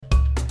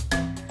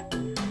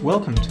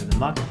Welcome to the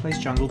Marketplace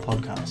Jungle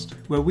podcast,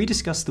 where we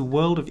discuss the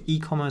world of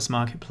e-commerce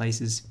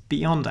marketplaces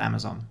beyond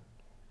Amazon.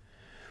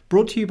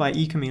 Brought to you by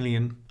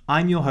eChameleon,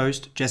 I'm your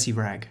host, Jesse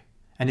Ragg,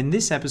 and in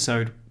this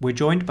episode, we're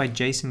joined by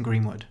Jason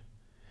Greenwood.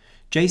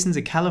 Jason's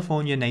a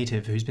California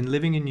native who's been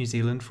living in New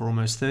Zealand for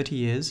almost 30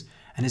 years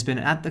and has been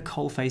at the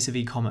coalface of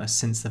e-commerce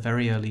since the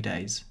very early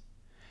days.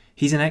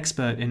 He's an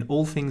expert in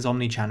all things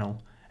omnichannel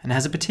and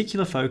has a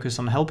particular focus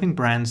on helping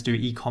brands do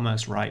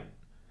e-commerce right.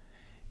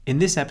 In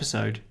this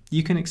episode,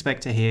 you can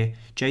expect to hear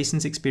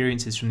Jason's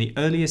experiences from the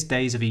earliest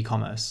days of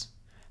e-commerce,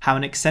 how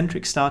an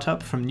eccentric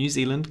startup from New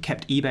Zealand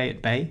kept eBay at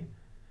bay,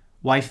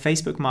 why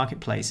Facebook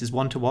Marketplace is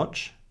one to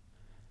watch,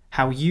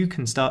 how you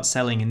can start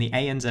selling in the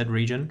ANZ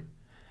region,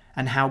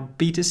 and how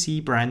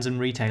B2C brands and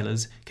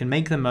retailers can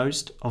make the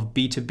most of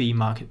B2B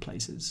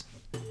marketplaces.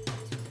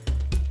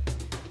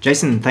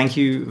 Jason, thank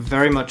you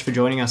very much for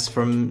joining us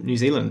from New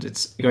Zealand.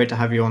 It's great to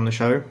have you on the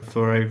show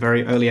for a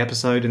very early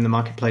episode in the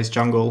Marketplace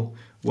Jungle,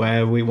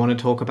 where we want to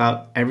talk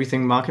about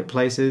everything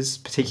marketplaces,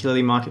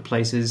 particularly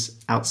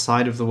marketplaces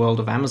outside of the world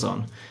of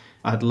Amazon.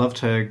 I'd love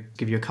to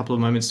give you a couple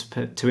of moments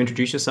to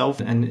introduce yourself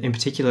and in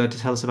particular to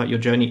tell us about your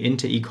journey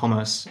into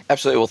e-commerce.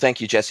 Absolutely. Well,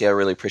 thank you, Jesse. I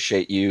really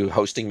appreciate you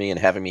hosting me and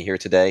having me here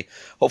today.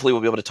 Hopefully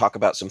we'll be able to talk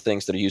about some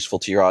things that are useful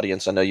to your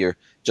audience. I know you're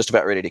just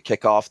about ready to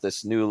kick off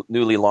this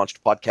newly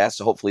launched podcast,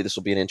 so hopefully this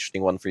will be an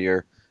interesting one for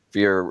your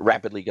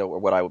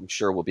what I'm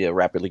sure will be a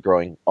rapidly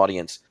growing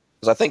audience.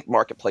 Because I think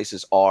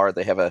marketplaces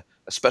they have a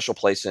special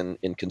place in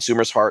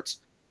consumers'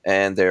 hearts,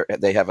 and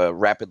they have a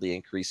rapidly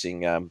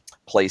increasing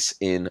place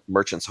in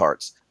merchants'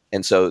 hearts.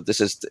 And so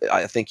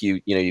I think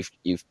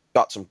you've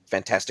got some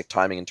fantastic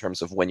timing in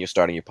terms of when you're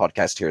starting your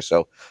podcast here.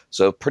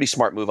 So pretty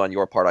smart move on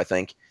your part, I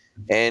think.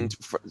 And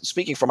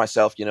speaking for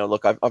myself,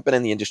 look, I've been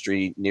in the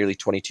industry nearly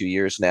 22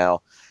 years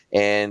now,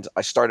 and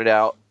I started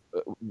out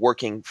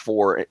working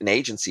for an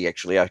agency.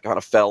 Actually, I kind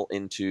of fell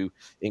in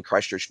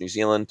Christchurch, New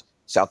Zealand,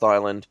 South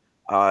Island.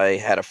 I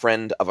had a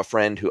friend of a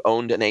friend who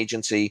owned an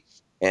agency,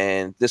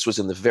 and this was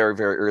in the very,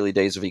 very early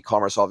days of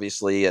e-commerce,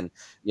 obviously. And,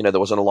 there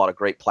wasn't a lot of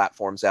great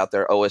platforms out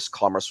there.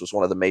 eCommerce was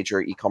one of the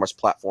major e-commerce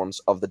platforms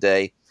of the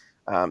day.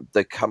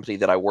 The company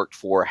that I worked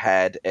for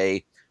had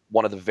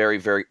one of the very,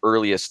 very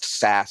earliest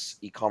SaaS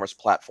e-commerce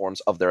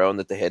platforms of their own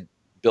that they had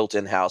built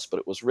in-house,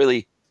 but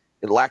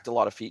it lacked a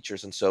lot of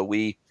features. And so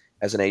we,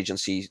 as an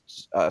agency,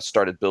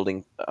 started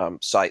building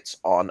sites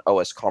on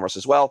eCommerce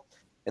as well.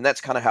 And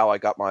that's kind of how I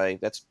got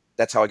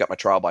that's how I got my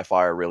trial by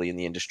fire, really, in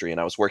the industry.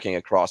 And I was working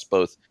across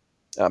both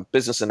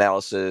business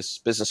analysis,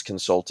 business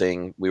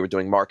consulting. We were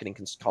doing marketing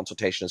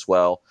consultation as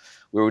well.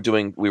 We were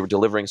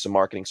delivering some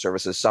marketing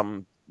services.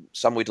 Some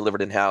we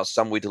delivered in-house,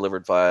 some we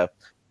delivered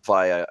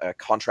via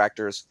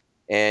contractors.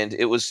 And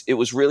it was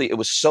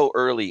so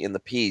early in the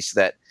piece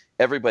that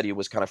everybody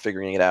was kind of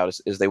figuring it out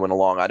as they went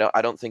along.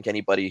 I don't think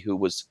anybody who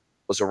was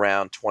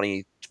around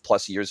 20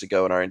 plus years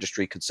ago in our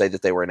industry could say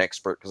that they were an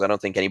expert, because I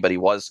don't think anybody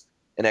was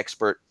an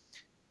expert.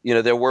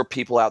 There were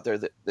people out there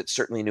that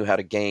certainly knew how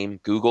to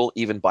game Google.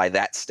 Even by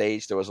that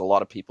stage, there was a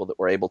lot of people that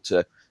were able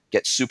to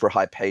get super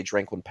high page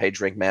rank when page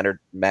rank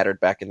mattered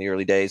back in the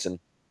early days. And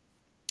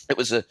it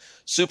was a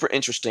super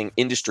interesting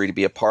industry to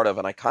be a part of.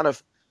 And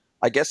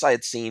I guess I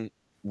had seen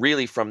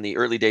really from the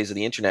early days of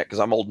the internet, because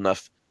I'm old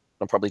enough,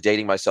 I'm probably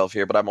dating myself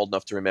here, but I'm old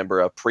enough to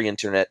remember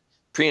pre-internet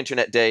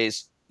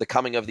days, the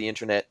coming of the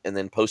internet, and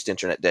then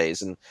post-internet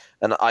days. And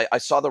I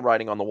saw the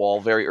writing on the wall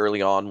very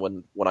early on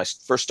when I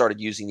first started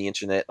using the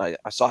internet.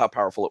 I saw how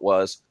powerful it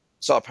was.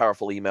 I saw how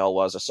powerful email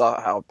was. I saw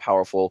how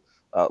powerful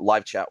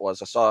live chat was.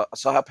 I saw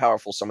how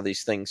powerful some of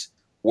these things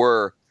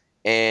were.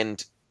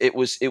 And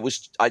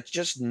I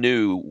just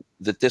knew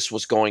that this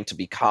was going to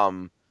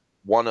become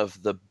one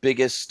of the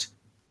biggest,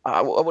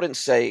 I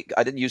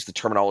didn't use the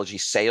terminology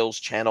sales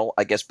channel,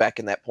 I guess, back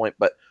in that point,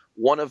 but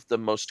one of the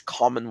most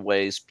common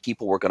ways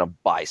people were going to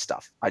buy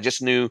stuff. I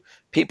just knew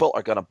people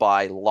are going to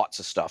buy lots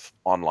of stuff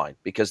online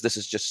because this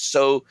is just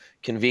so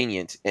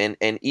convenient. And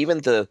even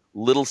the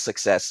little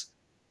success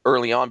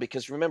early on,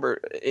 because remember,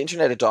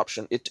 internet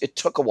adoption, it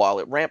took a while.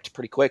 It ramped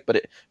pretty quick, but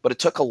it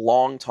took a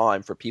long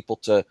time for people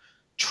to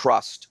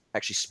trust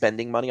actually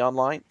spending money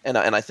online. And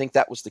I think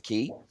that was the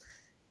key.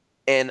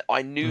 And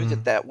I knew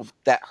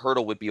that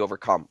hurdle would be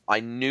overcome.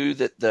 I knew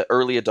that the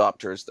early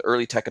adopters, the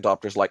early tech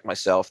adopters like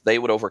myself, they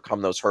would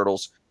overcome those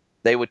hurdles.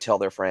 They would tell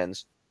their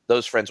friends.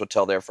 Those friends would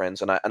tell their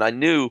friends. And I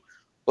knew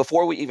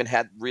before we even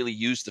had really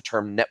used the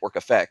term network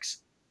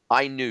effects,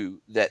 I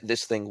knew that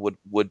this thing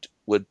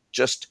would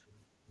just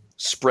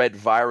spread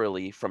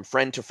virally from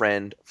friend to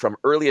friend, from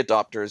early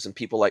adopters and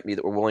people like me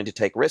that were willing to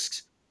take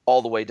risks,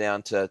 all the way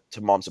down to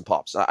moms and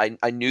pops.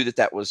 I knew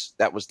that was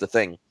the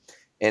thing.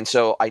 And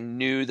so I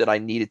knew that I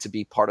needed to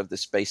be part of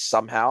this space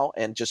somehow,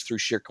 and just through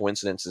sheer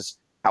coincidences,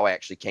 how I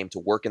actually came to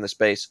work in the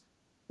space.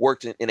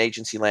 Worked in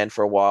agency land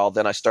for a while.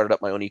 Then I started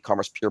up my own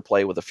e-commerce pure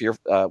play with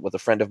a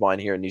friend of mine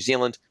here in New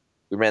Zealand.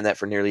 We ran that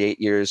for nearly 8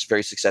 years.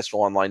 Very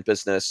successful online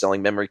business,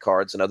 selling memory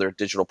cards and other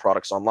digital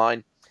products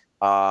online.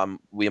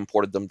 We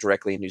imported them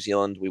directly in New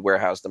Zealand. We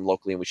warehoused them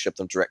locally, and we shipped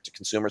them direct to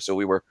consumer. So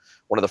we were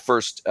one of the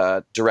first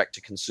direct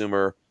to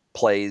consumer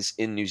plays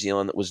in New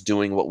Zealand that was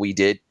doing what we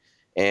did.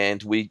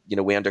 And we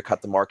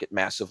undercut the market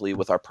massively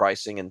with our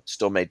pricing and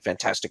still made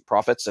fantastic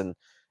profits. And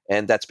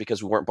that's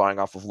because we weren't buying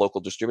off of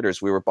local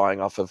distributors. We were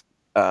buying off of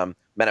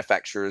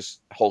manufacturers,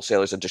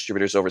 wholesalers, and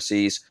distributors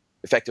overseas,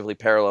 effectively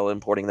parallel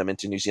importing them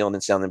into New Zealand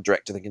and selling them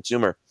direct to the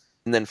consumer.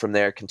 And then from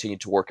there,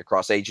 continued to work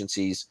across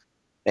agencies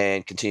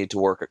and continued to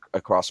work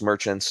across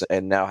merchants,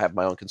 and now have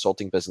my own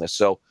consulting business.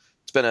 So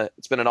it's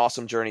been an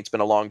awesome journey. It's been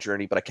a long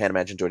journey, but I can't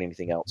imagine doing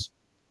anything else.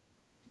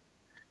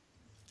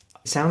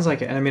 It sounds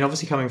like it. And I mean,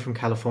 obviously coming from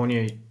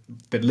California,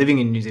 but living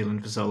in New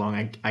Zealand for so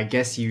long, I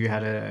guess you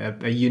had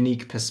a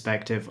unique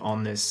perspective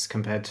on this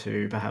compared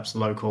to perhaps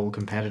local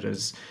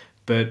competitors.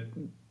 But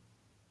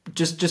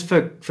just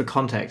for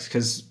context,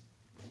 because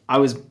I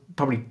was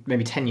probably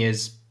maybe 10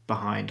 years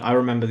behind. I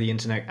remember the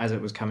internet as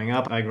it was coming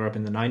up. I grew up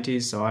in the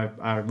 90s, so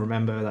I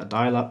remember that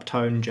dial-up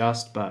tone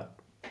but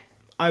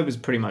I was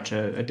pretty much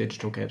a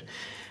digital kid.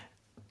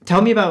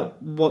 Tell me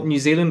about what New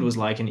Zealand was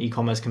like in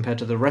e-commerce compared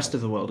to the rest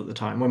of the world at the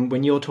time.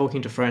 When you're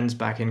talking to friends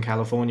back in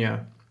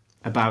California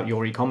about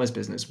your e-commerce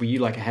business, were you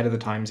like ahead of the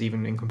times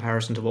even in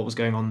comparison to what was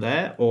going on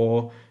there?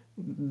 Or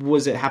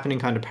was it happening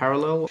kind of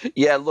parallel?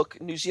 Yeah,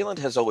 look, New Zealand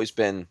has always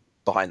been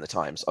behind the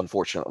times,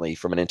 unfortunately,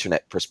 from an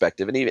internet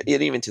perspective. And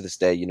even to this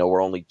day,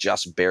 we're only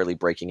just barely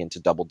breaking into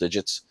double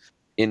digits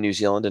in New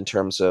Zealand in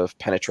terms of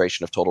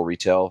penetration of total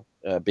retail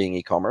being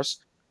e-commerce.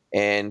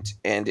 And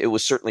it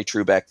was certainly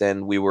true back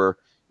then. We were,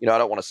 I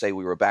don't want to say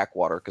we were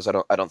backwater, because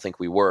I don't think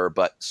we were,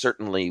 but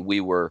certainly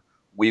we were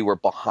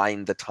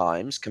behind the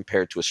times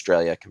compared to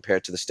Australia,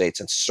 compared to the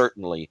States, and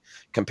certainly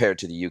compared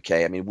to the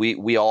UK. I mean,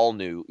 we all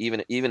knew,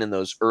 even in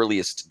those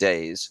earliest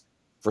days,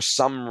 for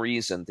some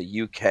reason,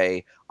 the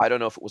UK, I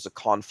don't know if it was a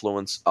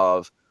confluence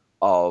of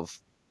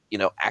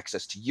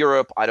access to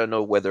Europe. I don't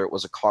know whether it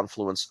was a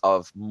confluence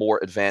of more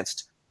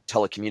advanced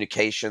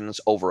telecommunications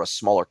over a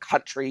smaller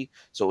country,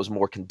 so it was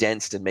more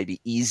condensed and maybe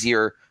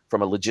easier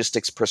from a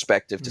logistics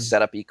perspective to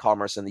set up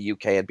e-commerce in the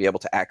UK and be able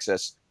to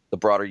access the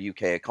broader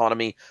UK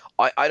economy.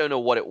 I don't know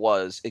what it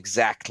was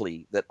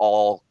exactly that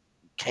all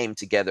came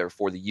together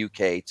for the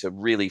UK to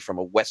really, from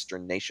a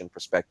Western nation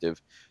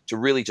perspective, to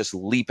really just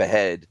leap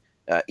ahead,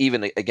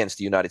 even against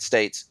the United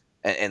States,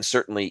 and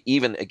certainly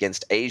even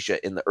against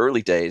Asia in the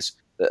early days.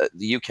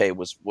 The UK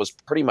was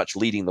pretty much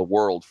leading the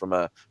world from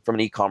an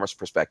e-commerce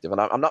perspective, and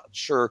I'm not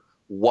sure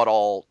what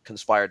all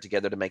conspired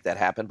together to make that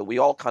happen, but we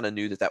all kind of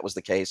knew that was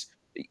the case.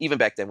 Even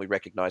back then, we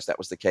recognized that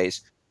was the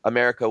case.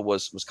 America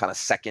was kind of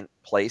second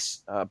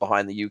place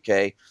behind the UK.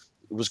 It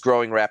was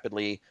growing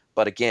rapidly,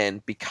 but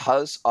again,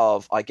 because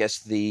of, I guess,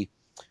 the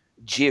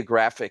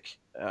geographic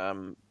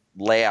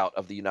layout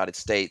of the United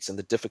States and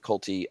the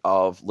difficulty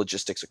of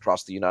logistics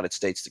across the United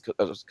States,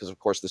 because of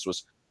course this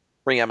was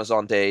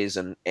pre-Amazon days,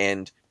 and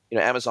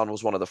Amazon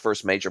was one of the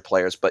first major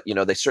players, but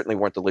they certainly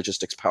weren't the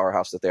logistics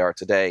powerhouse that they are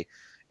today.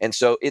 And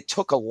so it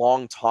took a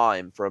long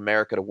time for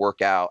America to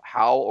work out,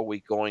 how are we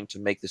going to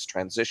make this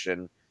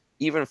transition,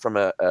 even from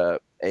a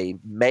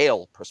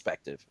mail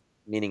perspective,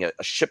 meaning a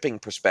shipping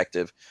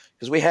perspective,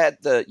 because we had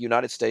the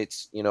United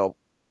States,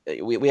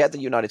 we had the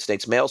United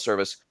States mail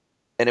service,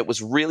 and it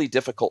was really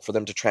difficult for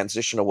them to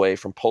transition away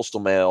from postal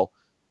mail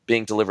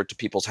being delivered to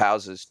people's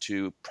houses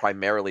to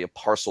primarily a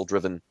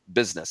parcel-driven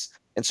business.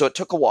 And so it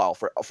took a while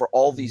for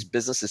all these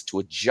businesses to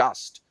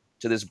adjust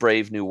to this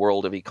brave new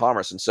world of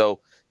e-commerce. And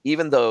so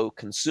even though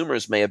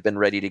consumers may have been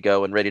ready to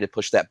go and ready to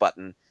push that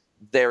button,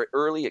 their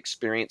early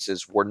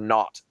experiences were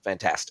not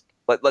fantastic.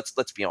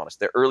 Let's be honest.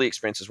 Their early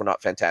experiences were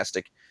not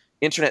fantastic.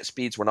 Internet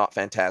speeds were not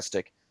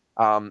fantastic.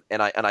 And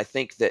I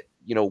think that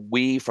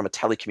we, from a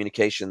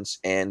telecommunications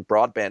and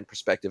broadband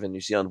perspective in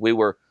New Zealand, we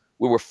were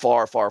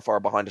far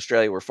behind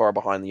Australia. We were far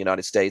behind the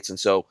United States, and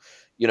so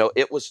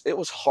it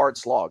was hard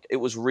slog. It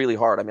was really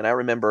hard. I mean, I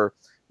remember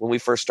when we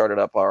first started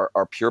up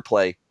our Pure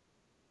Play.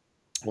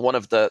 One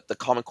of the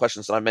common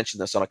questions, and I mentioned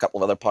this on a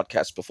couple of other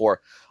podcasts before,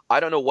 I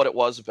don't know what it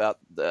was about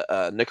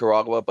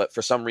Nicaragua, but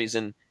for some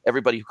reason,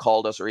 everybody who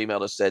called us or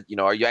emailed us said,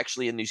 are you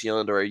actually in New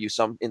Zealand, or are you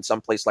in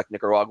some place like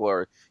Nicaragua, or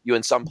are you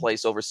in some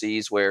place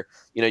overseas where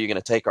you're going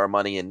to take our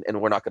money and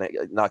we're not going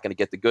to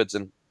get the goods?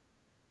 And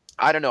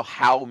I don't know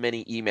how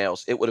many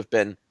emails. It would have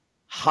been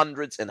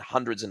hundreds and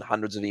hundreds and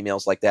hundreds of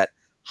emails like that,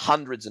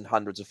 hundreds and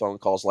hundreds of phone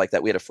calls like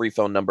that. We had a free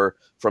phone number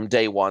from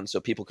day one, so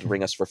people could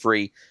ring us for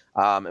free.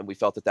 And we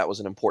felt that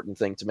was an important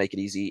thing to make it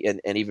easy.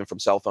 And even from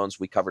cell phones,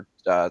 we covered,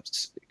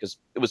 because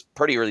it was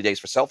pretty early days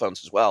for cell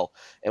phones as well.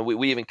 And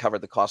we even covered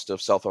the cost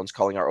of cell phones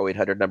calling our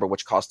 0800 number,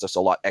 which cost us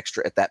a lot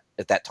extra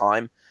at that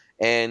time.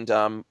 And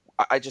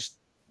I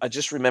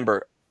just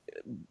remember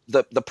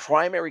the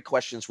primary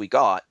questions we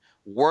got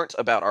weren't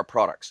about our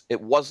products.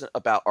 It wasn't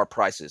about our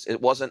prices.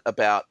 It wasn't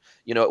about,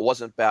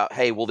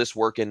 hey, will this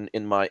work in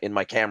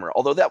my camera?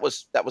 Although that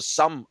was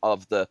some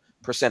of the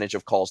percentage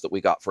of calls that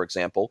we got, for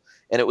example.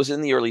 And it was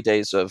in the early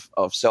days of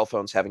cell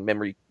phones having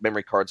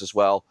memory cards as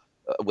well,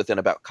 within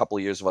about a couple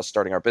of years of us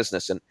starting our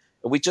business. And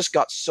we just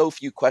got so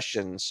few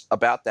questions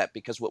about that,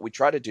 because what we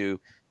try to do,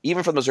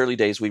 even from those early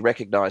days, we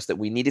recognized that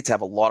we needed to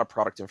have a lot of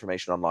product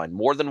information online,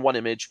 more than one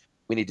image,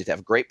 We needed to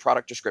have great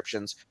product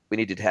descriptions. We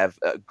needed to have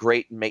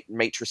great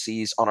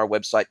matrices on our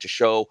website to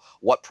show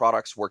what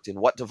products worked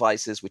in what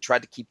devices. We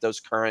tried to keep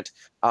those current.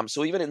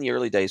 So even in the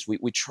early days,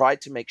 we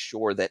tried to make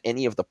sure that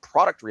any of the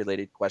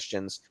product-related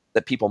questions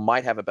that people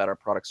might have about our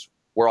products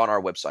were on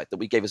our website, that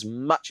we gave as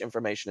much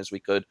information as we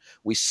could.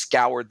 We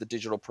scoured the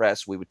digital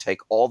press. We would take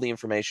all the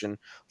information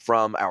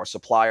from our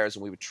suppliers,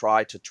 and we would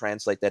try to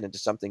translate that into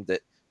something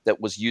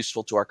that was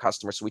useful to our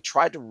customers. So we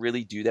tried to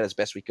really do that as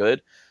best we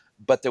could.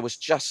 But there was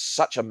just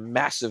such a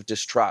massive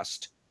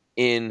distrust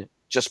in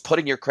just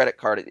putting your credit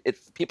card.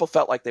 People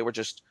felt like they were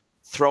just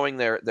throwing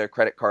their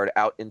credit card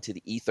out into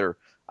the ether,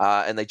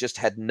 and they just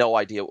had no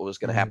idea what was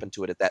going to happen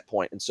to it at that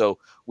point. And so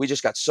we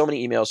just got so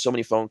many emails, so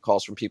many phone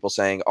calls from people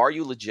saying, are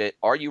you legit?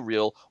 Are you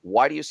real?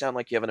 Why do you sound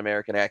like you have an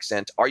American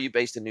accent? Are you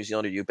based in New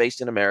Zealand? Are you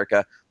based in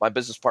America? My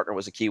business partner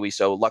was a Kiwi,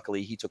 so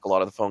luckily he took a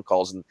lot of the phone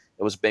calls, and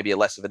it was maybe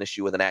less of an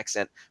issue with an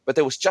accent. But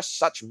there was just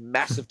such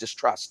massive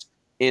distrust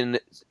in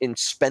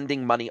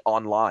spending money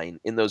online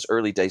in those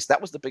early days. That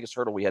was the biggest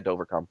hurdle we had to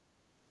overcome.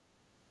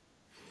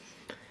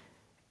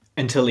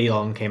 Until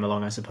Elon came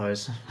along, I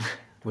suppose,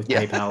 with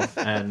PayPal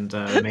and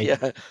made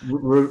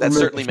that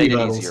certainly made it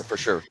easier for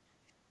sure.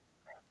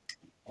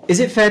 Is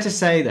it fair to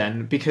say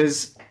then,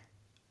 because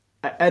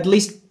at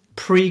least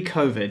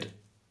pre-COVID,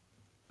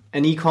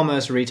 an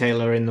e-commerce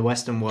retailer in the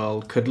Western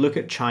world could look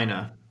at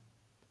China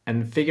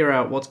and figure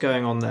out what's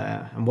going on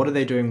there and what are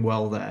they doing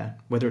well there,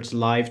 whether it's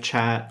live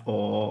chat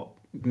or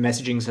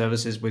messaging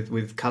services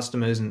with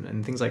customers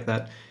and things like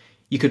that.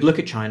 You could look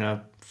at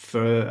China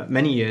for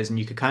many years and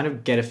you could kind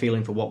of get a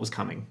feeling for what was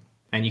coming,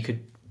 and you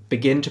could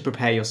begin to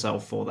prepare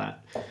yourself for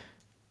that.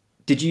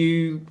 Did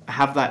you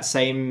have that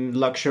same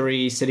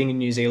luxury sitting in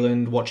New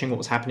Zealand, watching what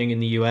was happening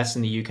in the US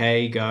and the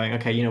UK, going,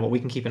 okay, you know what, we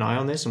can keep an eye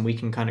on this and we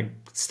can kind of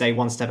stay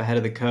one step ahead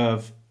of the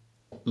curve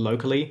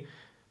locally?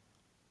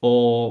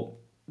 Or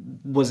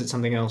was it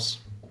something else?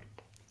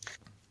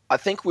 I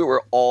think we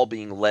were all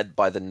being led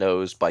by the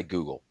nose by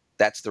Google.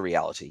 That's the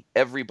reality.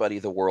 Everybody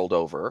the world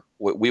over,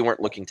 we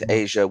weren't looking to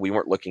Asia. We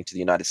weren't looking to the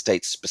United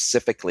States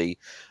specifically,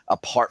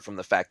 apart from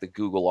the fact that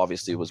Google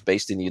obviously was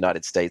based in the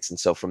United States. And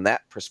so from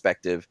that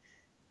perspective,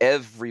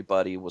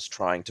 everybody was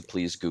trying to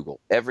please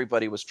Google.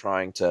 Everybody was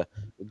trying to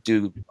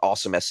do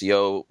awesome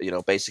SEO. You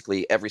know,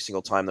 basically every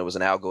single time there was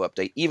an algo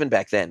update, even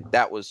back then,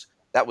 that was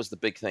the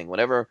big thing.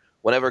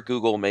 Whenever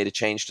Google made a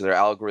change to their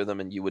algorithm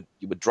and you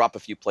would drop a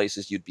few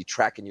places, you'd be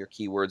tracking your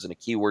keywords in a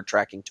keyword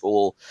tracking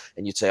tool,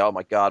 and you'd say, oh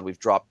my God, we've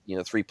dropped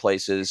 3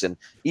 places. And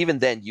even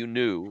then you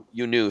knew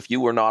if you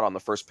were not on the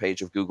first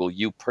page of Google,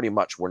 you pretty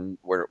much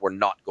were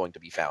not going to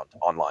be found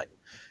online.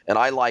 And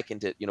I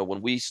likened it,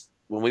 when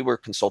we were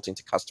consulting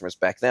to customers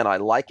back then, I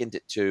likened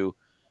it to,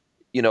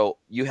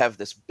 you have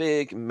this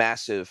big,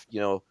 massive,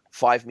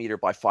 5 meter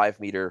by 5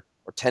 meter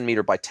or 10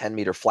 meter by 10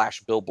 meter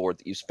flash billboard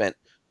that you spent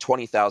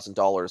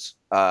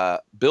 $20,000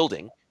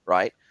 building,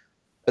 right?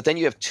 But then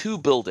you have 2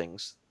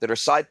 buildings that are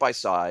side by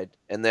side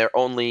and they're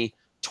only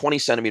 20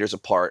 centimeters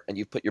apart, and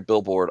you put your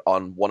billboard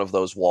on one of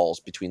those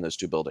walls between those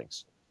 2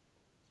 buildings.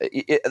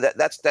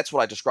 That's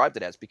what I described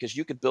it as, because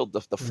you could build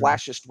the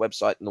flashiest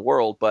website in the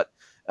world, but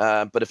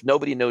if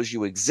nobody knows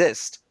you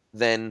exist,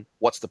 then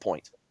what's the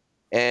point?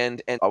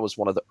 And I was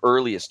one of the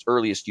earliest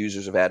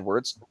users of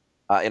AdWords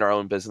in our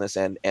own business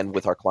and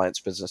with our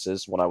clients'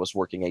 businesses when I was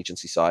working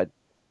agency side.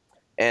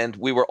 And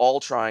we were all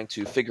trying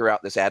to figure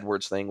out this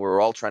AdWords thing. We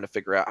were all trying to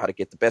figure out how to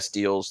get the best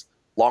deals,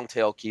 long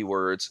tail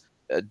keywords,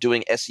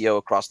 doing SEO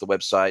across the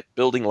website,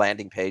 building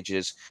landing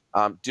pages,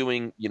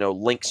 doing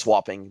link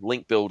swapping.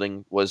 Link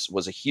building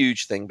was a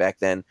huge thing back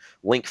then.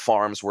 Link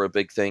farms were a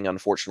big thing,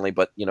 unfortunately,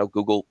 but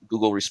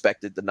Google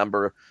respected the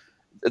number.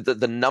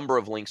 The number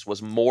of links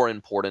was more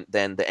important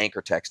than the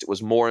anchor text. It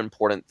was more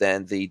important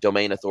than the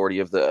domain authority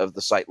of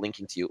the site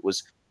linking to you.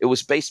 It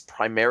was based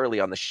primarily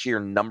on the sheer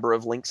number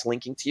of links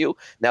linking to you.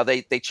 Now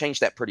they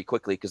changed that pretty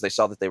quickly because they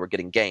saw that they were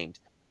getting gamed.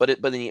 But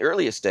in the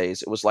earliest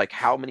days, it was like,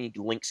 how many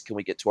links can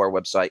we get to our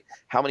website?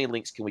 How many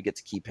links can we get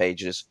to key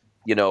pages?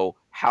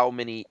 How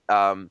many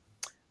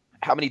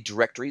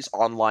directories,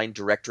 online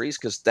directories,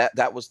 because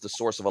that was the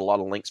source of a lot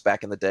of links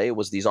back in the day,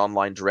 was these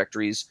online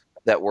directories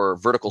that were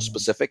vertical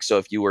specific. So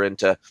if you were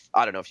into,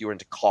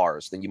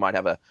 cars, then you might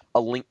have a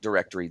link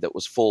directory that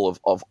was full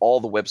of all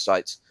the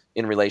websites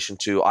in relation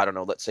to,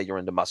 let's say you're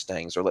into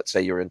Mustangs, or let's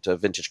say you're into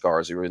vintage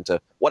cars, or you're into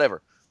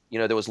whatever.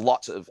 There was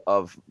lots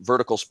of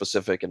vertical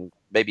specific and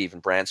maybe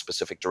even brand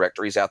specific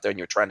directories out there, and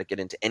you're trying to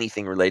get into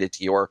anything related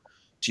to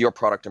your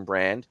product and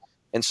brand.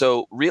 And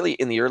so really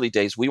in the early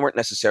days, we weren't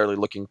necessarily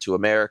looking to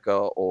America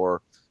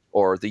or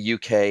the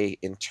UK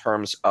in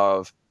terms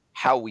of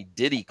how we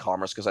did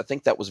e-commerce, because I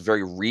think that was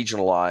very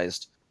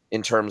regionalized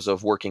in terms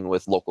of working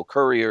with local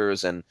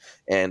couriers and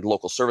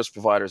local service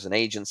providers and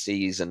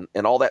agencies and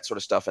all that sort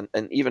of stuff.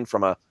 And even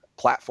from a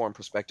platform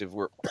perspective,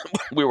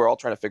 we were all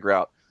trying to figure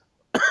out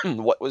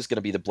what was going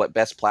to be the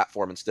best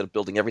platform instead of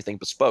building everything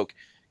bespoke.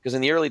 Because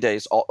in the early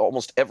days,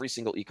 almost every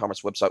single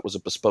e-commerce website was a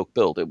bespoke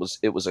build. It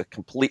was a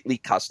completely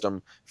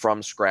custom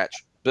from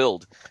scratch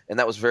build. And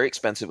that was very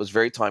expensive. It was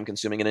very time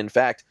consuming. And in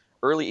fact,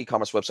 early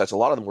e-commerce websites, a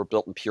lot of them were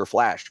built in pure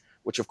Flash,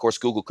 which of course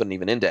Google couldn't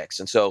even index.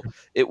 And so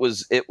it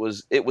was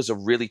a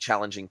really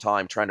challenging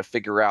time trying to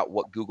figure out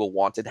what Google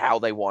wanted, how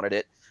they wanted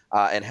it,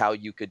 and how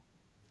you could.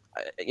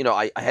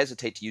 I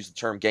hesitate to use the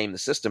term game the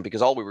system,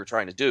 because all we were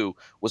trying to do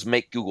was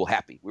make Google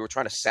happy. We were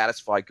trying to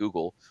satisfy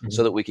Google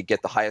so that we could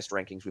get the highest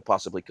rankings we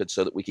possibly could,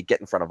 so that we could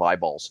get in front of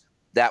eyeballs.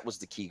 That was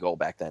the key goal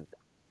back then.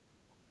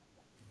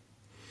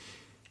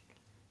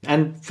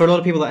 And for a lot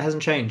of people, that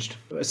hasn't changed,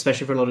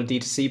 especially for a lot of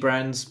D2C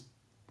brands,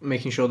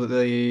 making sure that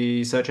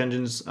the search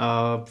engines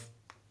are,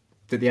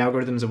 that the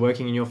algorithms are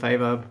working in your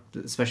favor,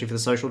 especially for the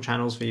social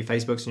channels, for your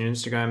Facebooks and your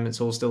Instagram. It's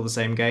all still the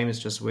same game. It's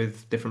just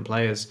with different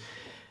players.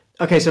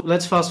 Okay, so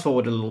let's fast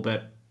forward a little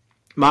bit.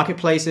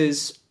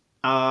 Marketplaces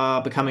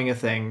are becoming a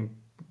thing.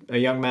 A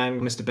young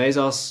man, Mr.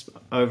 Bezos,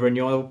 over in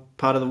your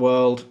part of the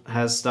world,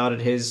 has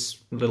started his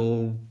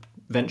little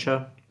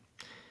venture.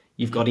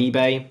 You've got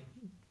eBay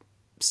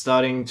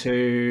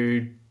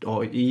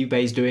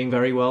eBay's doing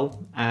very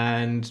well,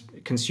 and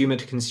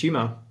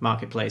consumer-to-consumer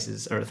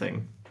marketplaces are a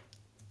thing.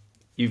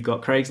 You've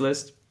got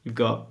Craigslist, you've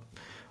got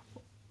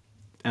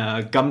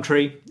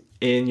Gumtree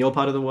in your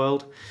part of the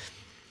world.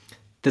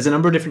 There's a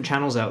number of different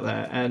channels out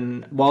there,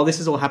 and while this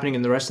is all happening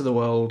in the rest of the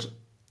world,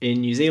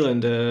 in New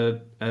Zealand,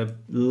 a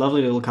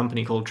lovely little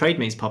company called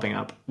TradeMe is popping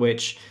up,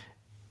 which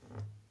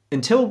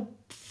until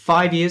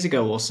 5 years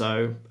ago or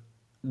so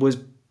was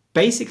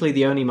basically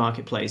the only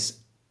marketplace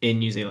in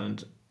New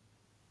Zealand.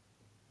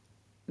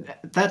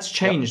 That's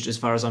changed as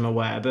far as I'm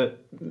aware,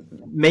 but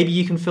maybe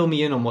you can fill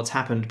me in on what's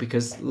happened,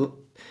 because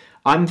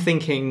I'm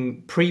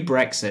thinking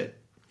pre-Brexit.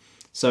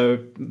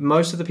 So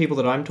most of the people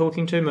that I'm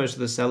talking to, most of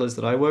the sellers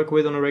that I work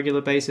with on a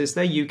regular basis,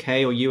 they're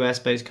UK or US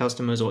based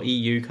customers, or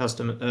EU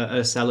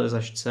sellers,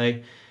 I should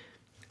say.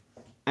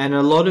 And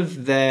a lot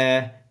of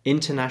their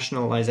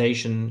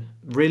internationalization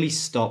really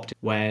stopped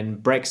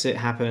when Brexit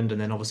happened, and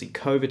then obviously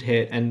COVID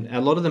hit, and a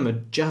lot of them are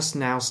just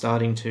now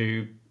starting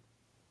to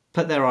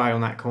put their eye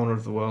on that corner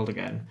of the world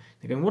again.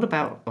 They're going, what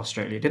about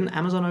Australia? Didn't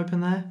Amazon open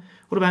there?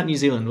 What about New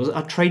Zealand? Was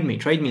TradeMe?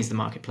 TradeMe's the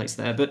marketplace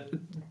there, but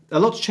a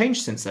lot's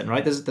changed since then,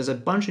 right? There's a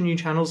bunch of new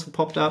channels that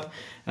popped up,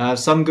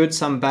 some good,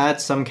 some bad,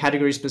 some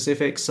category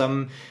specific,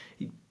 some.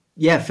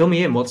 Yeah, fill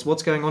me in.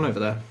 What's going on over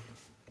there?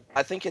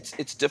 I think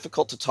it's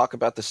difficult to talk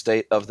about the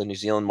state of the New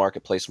Zealand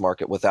marketplace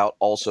market without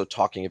also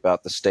talking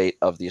about the state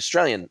of the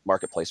Australian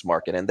marketplace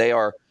market, and they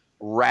are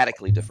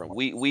radically different.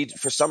 We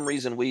for some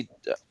reason we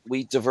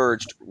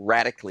diverged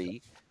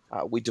radically.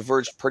 We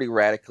diverged pretty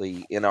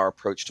radically in our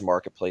approach to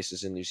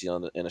marketplaces in New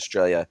Zealand and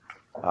Australia,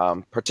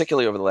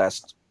 particularly over the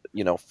last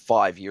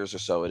 5 years or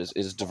so. It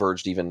has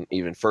diverged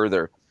even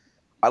further.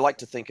 I like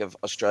to think of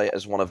Australia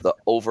as one of the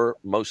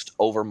most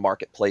over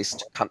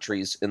marketplaced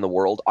countries in the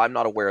world. I'm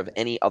not aware of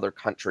any other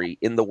country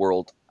in the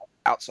world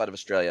outside of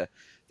Australia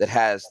that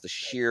has the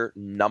sheer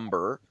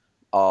number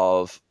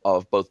of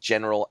both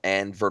general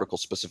and vertical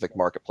specific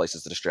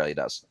marketplaces that Australia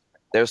does.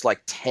 There's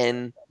like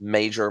 10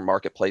 major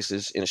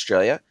marketplaces in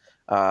Australia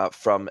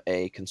from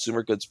a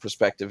consumer goods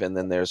perspective, and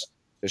then there's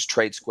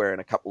Trade Square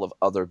and a couple of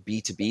other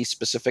B2B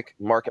specific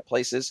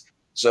marketplaces.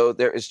 So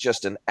there is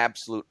just an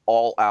absolute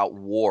all-out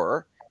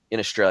war in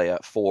Australia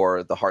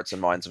for the hearts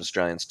and minds of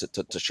Australians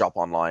to shop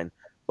online,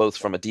 both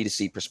from a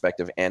D2C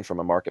perspective and from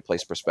a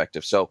marketplace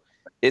perspective. So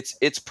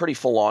it's pretty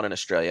full on in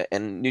Australia.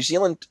 And New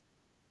Zealand,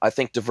 I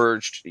think,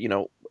 diverged,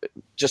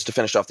 just to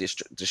finish off the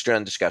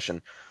Australian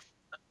discussion,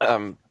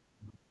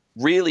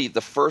 really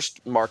the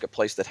first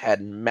marketplace that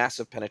had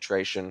massive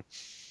penetration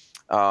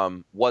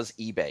was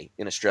eBay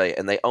in Australia.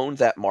 And they owned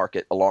that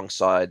market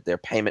alongside their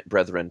payment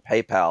brethren,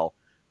 PayPal,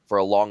 for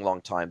a long,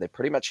 long time. They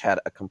pretty much had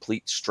a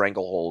complete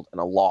stranglehold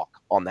and a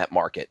lock on that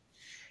market.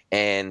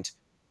 And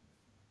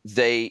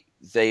they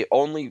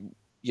only,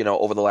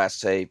 over the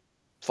last, say,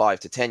 5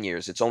 to 10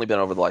 years, it's only been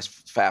over the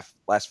last 5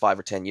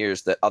 or 10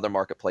 years that other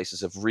marketplaces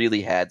have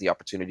really had the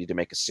opportunity to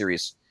make a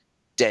serious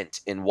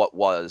dent in what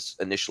was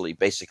initially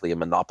basically a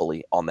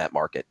monopoly on that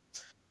market.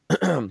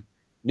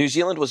 New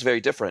Zealand was very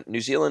different.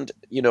 New Zealand,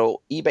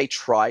 eBay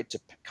tried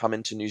to come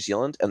into New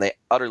Zealand and they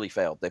utterly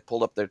failed. They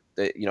pulled up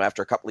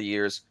after a couple of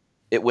years,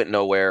 it went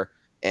nowhere,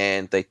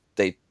 and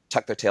they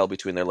tucked their tail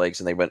between their legs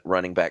and they went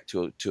running back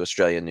to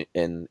Australia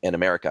and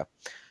America.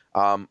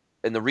 And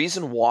the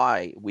reason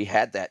why we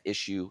had that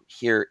issue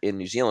here in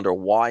New Zealand, or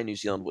why New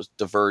Zealand was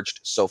diverged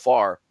so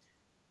far,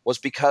 was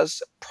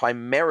because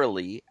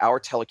primarily our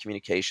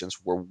telecommunications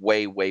were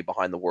way, way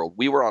behind the world.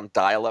 We were on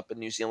dial-up in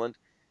New Zealand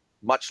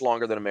much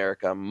longer than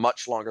America,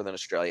 much longer than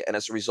Australia. And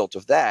as a result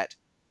of that,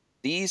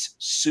 these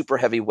super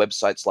heavy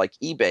websites like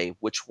eBay,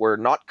 which were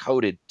not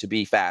coded to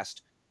be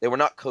fast, they were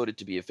not coded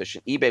to be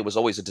efficient. eBay was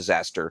always a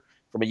disaster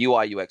from a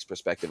UI UX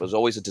perspective. It was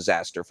always a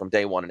disaster from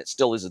day one, and it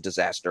still is a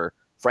disaster.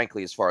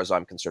 Frankly, as far as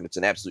I'm concerned, it's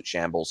an absolute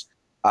shambles.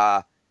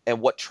 And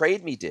what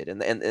TradeMe did,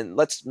 and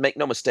let's make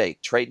no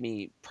mistake,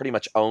 TradeMe pretty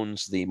much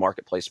owns the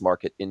marketplace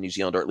market in New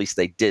Zealand, or at least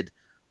they did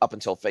up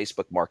until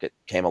Facebook Market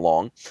came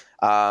along.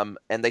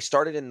 And they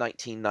started in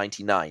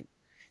 1999.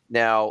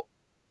 Now,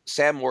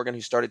 Sam Morgan, who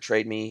started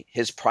TradeMe,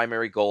 his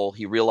primary goal,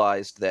 he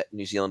realized that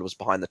New Zealand was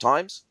behind the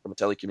times from a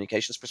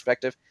telecommunications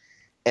perspective.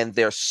 And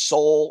their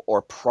sole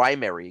or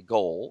primary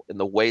goal in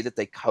the way that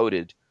they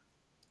coded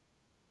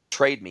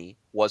Trade Me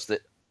was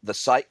that the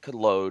site could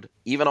load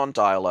even on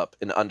dial-up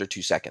in under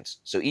 2 seconds.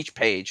 So each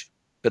page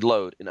could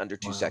load in under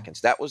 2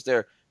 seconds. That was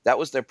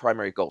their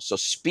primary goal. So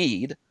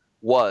speed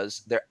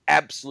was their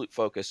absolute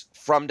focus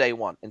from day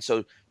one. And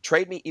so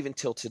Trade Me, even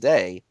till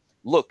today,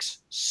 looks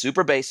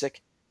super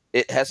basic.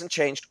 It hasn't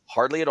changed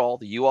hardly at all.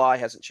 The UI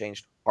hasn't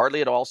changed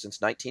hardly at all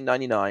since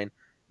 1999.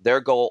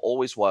 Their goal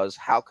always was,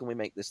 how can we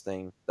make this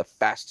thing the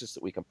fastest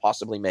that we can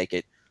possibly make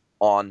it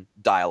on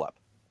dial-up,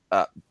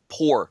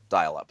 poor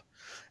dial-up.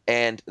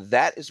 And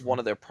that is one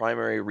of their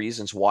primary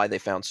reasons why they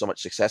found so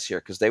much success here,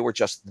 because they were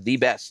just the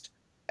best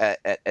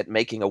at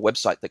making a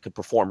website that could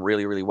perform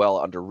really, really well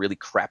under really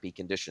crappy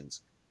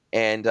conditions.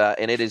 And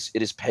it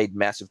is paid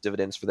massive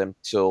dividends for them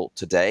till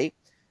today.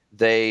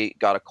 They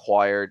got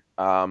acquired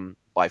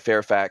by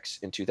Fairfax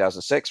in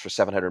 2006 for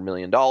 $700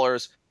 million.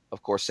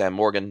 Of course, Sam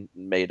Morgan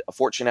made a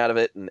fortune out of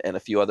it, and a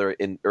few other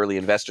early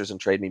investors in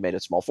Trade Me made a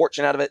small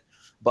fortune out of it.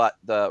 But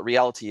the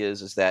reality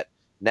is that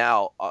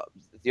now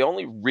the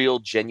only real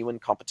genuine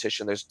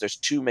competition, there's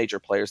two major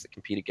players that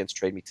compete against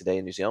Trade Me today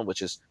in New Zealand,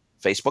 which is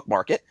Facebook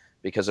Market,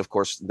 because of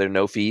course there are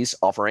no fees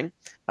offering.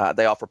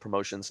 They offer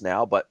promotions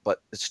now, but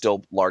it's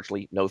still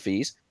largely no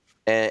fees.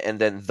 And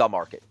then The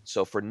Market.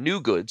 So for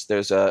new goods,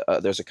 there's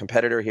a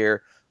competitor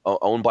here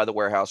owned by the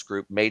Warehouse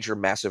Group, major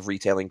massive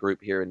retailing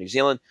group here in New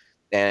Zealand,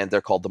 and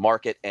they're called The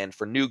Market. And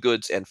for new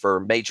goods and for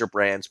major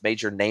brands,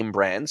 major name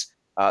brands,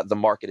 The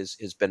Market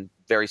has been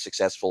very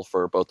successful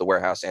for both the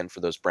Warehouse and for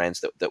those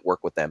brands that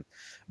work with them.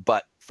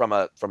 But from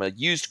a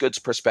used goods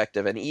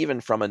perspective, and even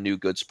from a new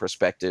goods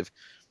perspective,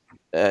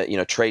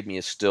 Trade Me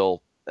is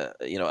still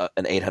an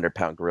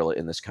 800-pound gorilla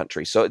in this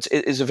country. So it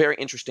is a very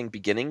interesting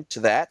beginning to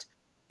that.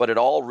 But it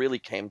all really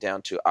came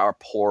down to our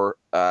poor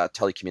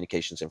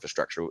telecommunications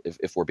infrastructure,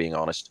 if we're being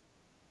honest.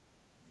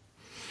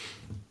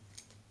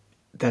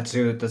 That's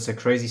a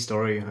crazy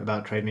story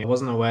about Trade Me. I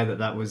wasn't aware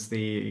that was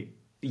the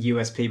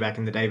USP back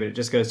in the day, but it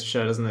just goes to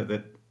show, doesn't it,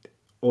 that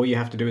all you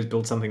have to do is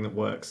build something that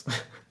works.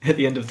 At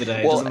the end of the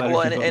day, it doesn't matter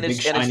if you've got the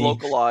big shiny... it's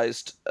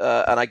localized,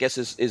 and I guess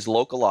is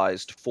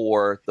localized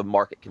for the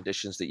market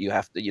conditions that you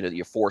have to, that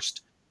you're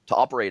forced to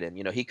operate in.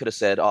 He could have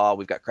said, "Oh,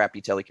 we've got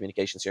crappy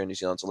telecommunications here in New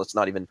Zealand, so let's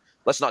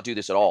not do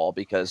this at all,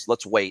 because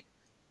let's wait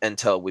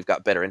until we've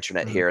got better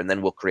internet here, and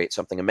then we'll create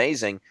something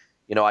amazing."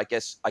 I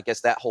guess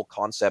that whole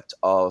concept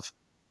of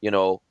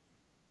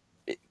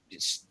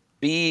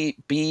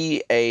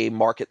be a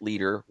market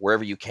leader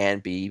wherever you can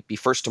be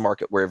first to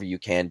market wherever you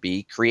can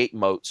be, create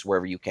moats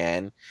wherever you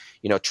can,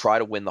 try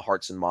to win the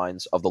hearts and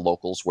minds of the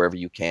locals wherever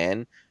you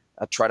can,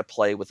 try to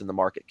play within the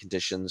market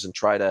conditions, and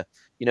try to,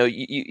 you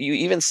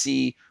even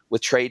see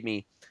with Trade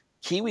Me,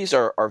 Kiwis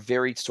are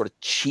very sort of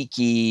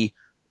cheeky,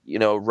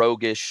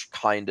 roguish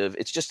kind of,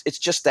 it's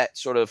just that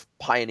sort of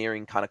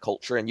pioneering kind of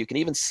culture. And you can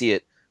even see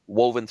it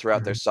woven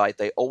throughout their site.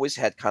 They always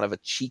had kind of a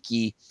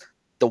cheeky,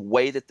 the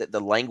way that the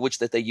language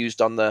that they used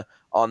on the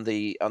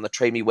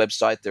Trade Me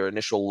website, their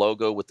initial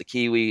logo with the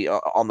kiwi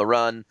on the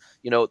run,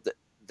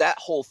 that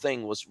whole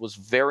thing was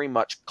very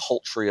much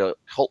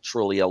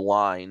culturally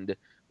aligned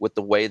with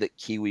the way that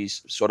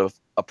Kiwis sort of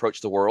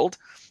approach the world.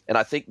 And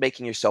I think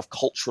making yourself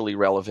culturally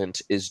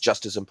relevant is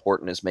just as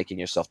important as making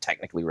yourself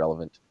technically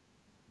relevant.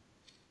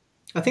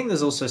 I think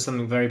there's also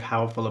something very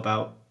powerful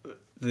about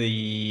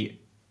the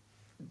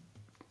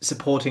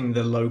supporting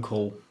the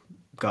local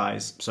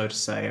guys, so to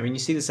say. I mean, you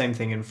see the same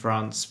thing in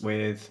France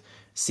with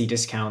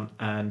Cdiscount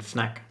and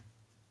Fnac.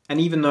 And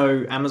even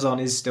though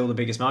Amazon is still the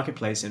biggest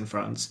marketplace in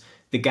France,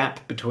 the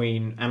gap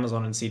between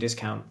Amazon and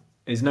Cdiscount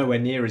is nowhere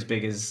near as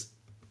big as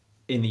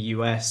in the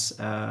US.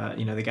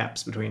 The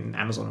gaps between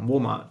Amazon and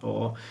Walmart,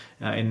 or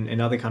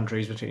in other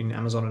countries between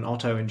Amazon and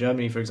Otto in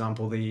Germany, for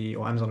example,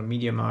 or Amazon and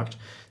MediaMarkt.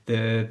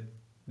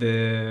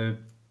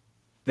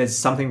 There's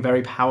something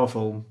very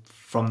powerful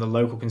from the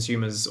local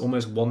consumers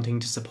almost wanting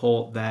to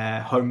support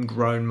their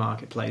homegrown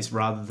marketplace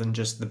rather than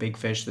just the big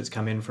fish that's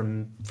come in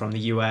from the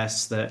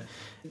US that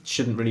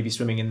shouldn't really be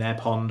swimming in their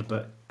pond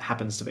but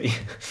happens to be.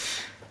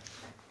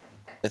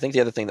 I think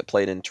the other thing that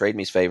played in Trade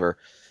Me's favor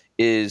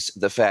is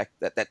the fact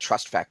that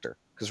trust factor.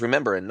 Because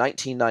remember, in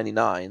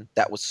 1999,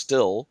 that was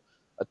still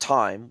a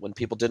time when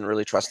people didn't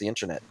really trust the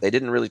internet. They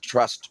didn't really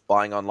trust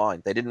buying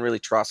online. They didn't really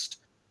trust,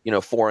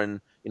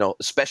 foreign,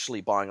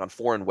 especially buying on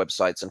foreign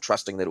websites and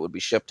trusting that it would be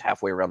shipped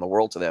halfway around the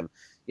world to them.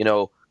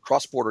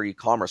 Cross-border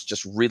e-commerce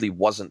just really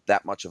wasn't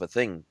that much of a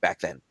thing back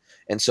then.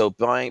 And so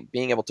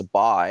being able to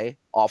buy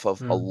off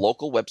of a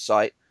local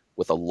website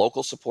with a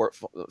local support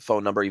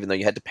phone number, even though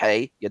you had to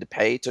pay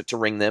to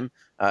ring them.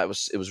 It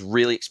was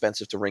really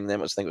expensive to ring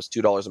them. I think it was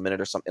 $2 a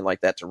minute or something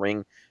like that to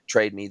ring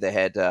Trade Me. They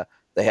had,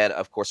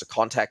 of course, a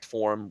contact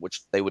form,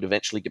 which they would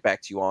eventually get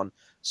back to you on.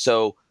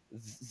 So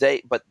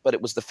but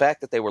it was the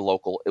fact that they were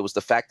local. It was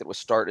the fact that it was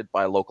started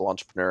by a local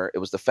entrepreneur. It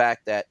was the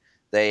fact that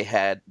they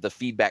had the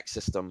feedback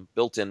system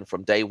built in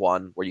from day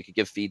one, where you could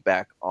give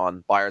feedback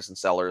on buyers and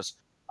sellers.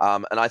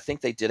 And I think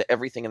they did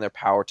everything in their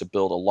power to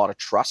build a lot of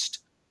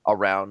trust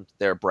around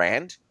their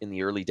brand in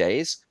the early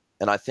days.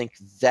 And I think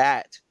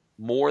that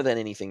more than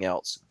anything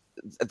else,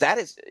 that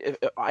is,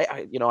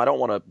 I don't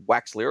want to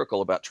wax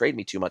lyrical about Trade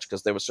Me too much,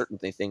 because there were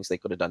certainly things they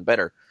could have done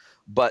better,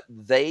 but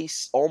they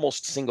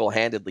almost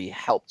single-handedly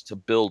helped to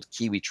build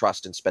Kiwi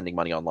trust in spending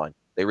money online.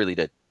 They really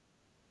did.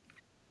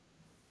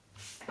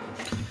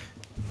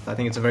 I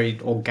think it's a very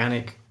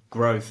organic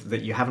growth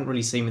that you haven't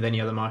really seen with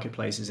any other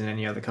marketplaces in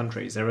any other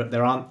countries.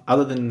 There aren't,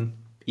 other than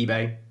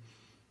eBay,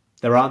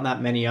 there aren't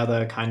that many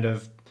other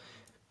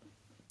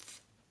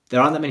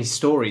there aren't that many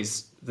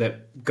stories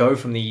that go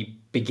from the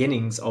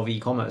beginnings of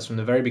e-commerce, from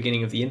the very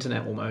beginning of the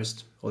internet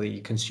almost, or the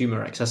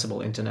consumer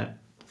accessible internet,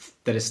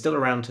 that is still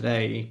around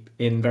today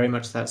in very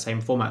much that same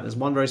format. There's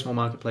one very small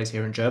marketplace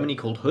here in Germany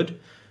called Hood,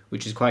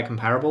 which is quite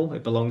comparable.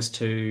 It belongs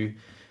to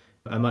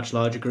a much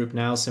larger group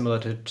now, similar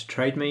to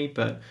Trade Me,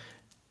 but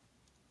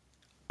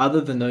other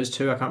than those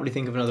two, I can't really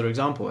think of another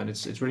example, and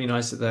it's really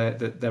nice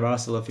that there are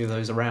still a few of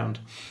those around.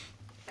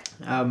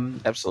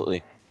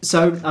 Absolutely.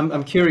 So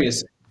I'm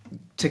curious,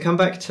 to come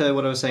back to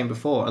what I was saying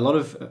before, a lot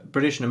of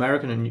British and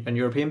American and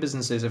European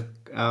businesses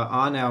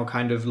are now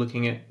kind of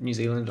looking at New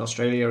Zealand,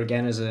 Australia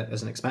again as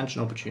an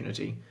expansion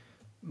opportunity,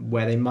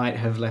 where they might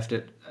have left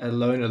it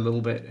alone a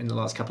little bit in the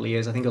last couple of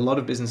years. I think a lot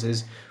of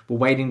businesses were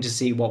waiting to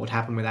see what would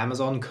happen with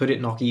Amazon. Could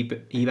it knock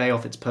eBay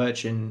off its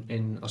perch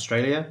in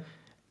Australia?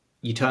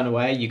 You turn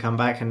away, you come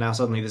back, and now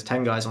suddenly there's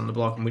 10 guys on the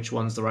block, and which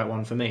one's the right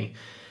one for me?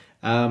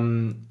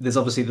 There's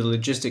obviously the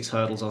logistics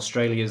hurdles.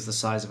 Australia is the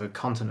size of a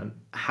continent.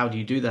 How do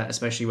you do that,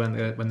 especially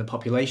when the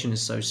population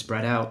is so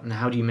spread out? And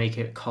how do you make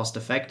it cost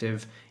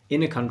effective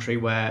in a country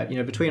where,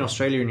 between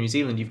Australia and New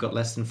Zealand, you've got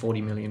less than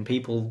 40 million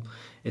people.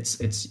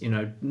 It's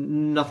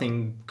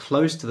nothing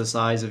close to the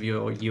size of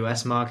your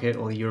US market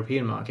or the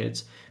European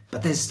markets,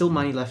 but there's still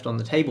money left on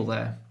the table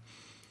there.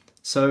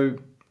 So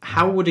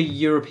how would a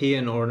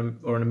European or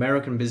an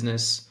American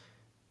business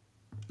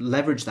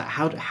leverage that?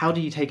 How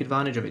do you take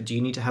advantage of it? Do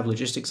you need to have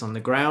logistics on the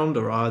ground,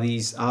 or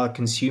are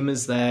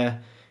consumers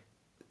there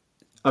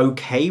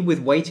okay with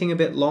waiting a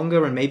bit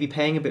longer and maybe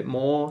paying a bit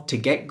more to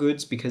get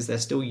goods because they're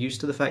still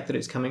used to the fact that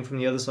it's coming from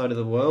the other side of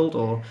the world,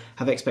 or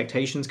have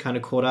expectations kind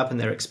of caught up and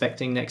they're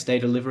expecting next day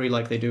delivery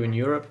like they do in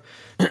Europe?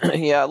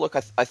 Yeah, look,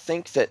 I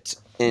think that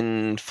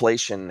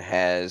inflation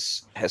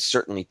has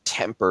certainly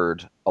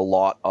tempered a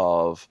lot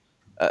of.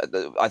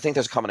 I think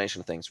there's a combination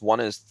of things. One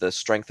is the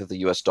strength of the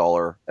U.S.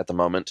 dollar at the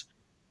moment,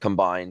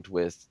 combined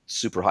with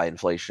super high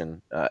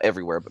inflation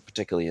everywhere, but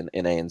particularly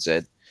in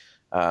ANZ,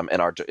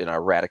 and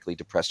our radically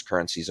depressed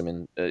currencies. I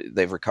mean,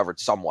 they've recovered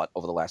somewhat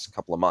over the last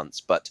couple of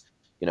months, but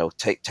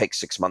take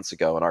 6 months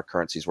ago, and our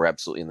currencies were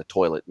absolutely in the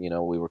toilet.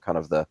 We were kind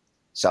of the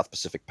South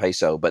Pacific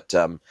peso. But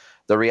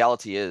the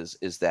reality is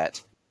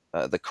that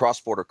the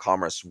cross-border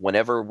commerce,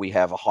 whenever we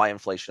have a high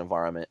inflation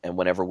environment, and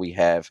whenever we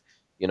have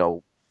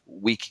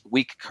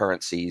weak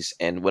currencies,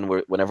 and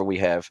whenever we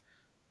have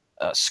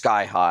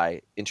sky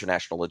high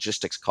international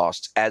logistics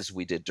costs, as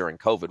we did during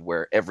COVID,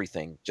 where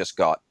everything just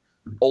got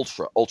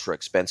ultra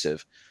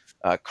expensive.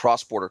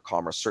 Cross-border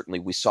commerce, certainly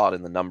we saw it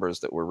in the numbers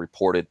that were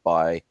reported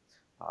by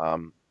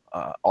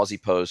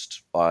Aussie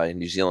Post, by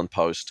New Zealand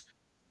Post.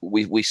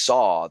 We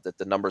saw that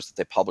the numbers that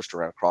they published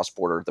around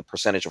cross-border, the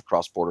percentage of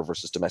cross-border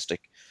versus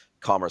domestic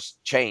commerce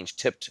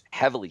tipped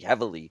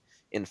heavily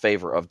in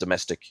favor of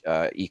domestic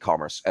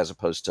e-commerce as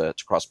opposed to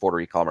cross-border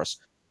e-commerce,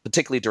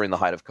 particularly during the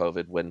height of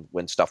COVID,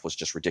 when stuff was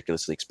just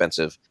ridiculously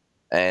expensive.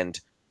 And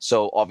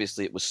so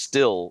obviously it was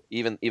still,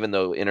 even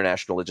though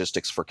international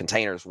logistics for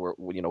containers were,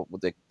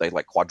 they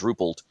like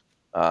quadrupled,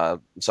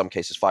 in some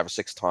cases 5 or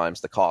 6 times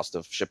the cost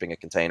of shipping a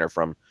container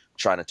from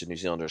China to New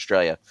Zealand or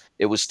Australia,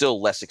 it was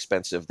still less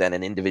expensive than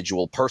an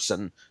individual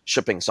person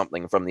shipping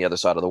something from the other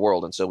side of the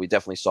world. And so we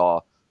definitely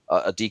saw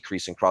a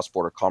decrease in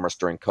cross-border commerce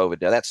during COVID.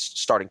 Now that's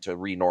starting to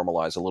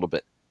re-normalize a little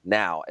bit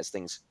now as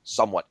things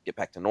somewhat get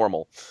back to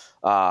normal.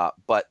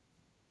 But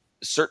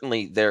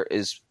certainly there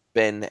has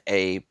been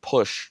a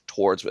push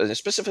towards,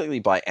 specifically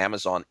by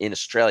Amazon in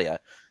Australia.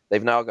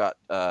 They've now got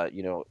the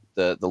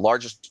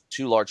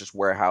two largest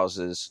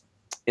warehouses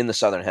in the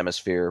Southern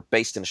Hemisphere,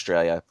 based in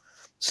Australia,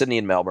 Sydney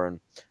and Melbourne.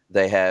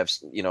 They have,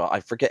 I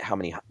forget how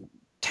many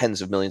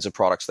tens of millions of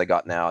products they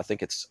got now. I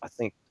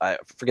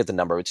forget the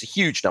number. It's a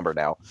huge number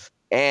now.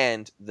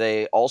 And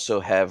they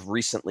also have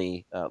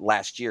recently,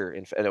 last year,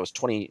 and it was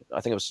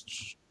I think it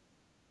was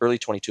early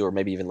 22 or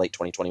maybe even late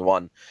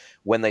 2021,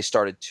 when they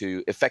started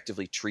to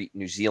effectively treat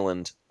New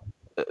Zealand,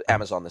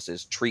 Amazon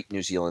treat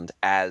New Zealand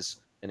as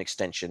an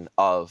extension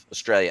of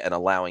Australia, and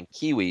allowing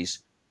Kiwis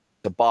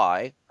to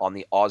buy on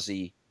the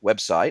Aussie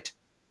website,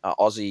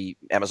 Aussie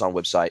Amazon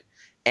website,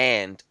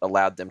 and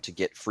allowed them to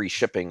get free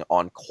shipping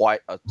on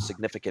quite a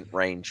significant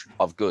range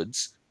of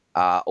goods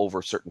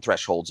over certain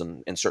thresholds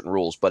and certain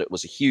rules. But it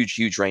was a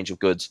huge range of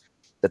goods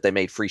that they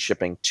made free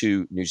shipping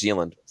to New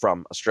Zealand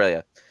from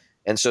Australia.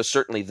 And so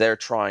certainly they're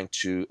trying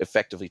to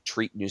effectively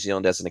treat New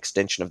Zealand as an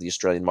extension of the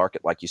Australian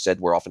market. Like you said,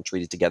 we're often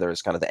treated together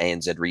as kind of the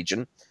ANZ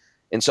region.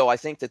 And so I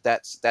think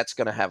that's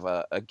going to have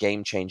a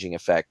game-changing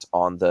effect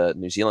on the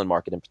New Zealand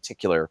market in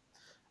particular.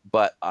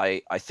 But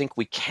I think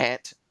we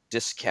can't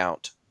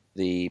discount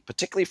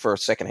particularly for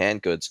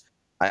secondhand goods,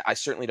 I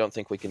certainly don't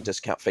think we can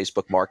discount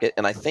Facebook Market.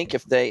 And I think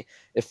if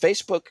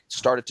Facebook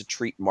started to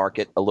treat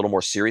Market a little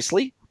more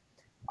seriously,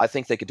 I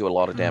think they could do a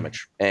lot of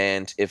damage.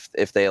 And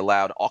if they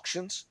allowed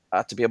auctions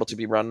to be able to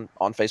be run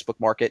on Facebook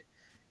Market,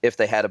 if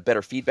they had a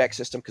better feedback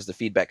system, because the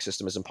feedback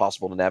system is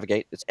impossible to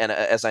navigate. And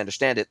as I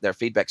understand it, their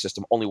feedback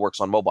system only works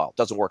on mobile,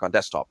 doesn't work on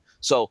desktop.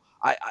 So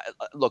I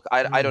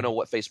don't know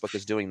what Facebook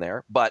is doing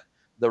there, but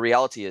the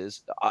reality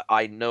is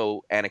I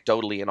know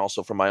anecdotally and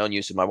also from my own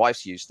use and my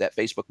wife's use that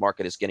Facebook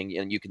Market is getting,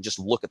 and you can just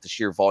look at the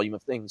sheer volume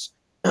of things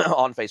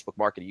on Facebook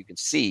Market. You can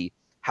see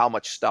how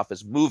much stuff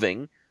is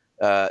moving.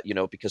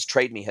 Because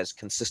TradeMe has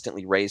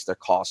consistently raised their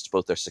costs,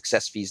 both their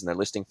success fees and their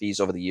listing fees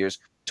over the years,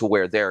 to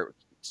where they're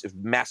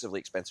massively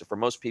expensive. For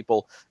most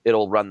people,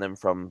 it'll run them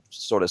from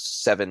sort of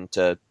 7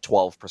 to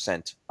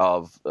 12%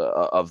 of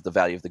the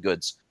value of the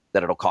goods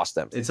that it'll cost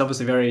them. It's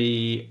obviously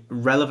very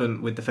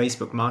relevant with the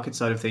Facebook market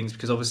side of things,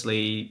 because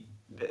obviously,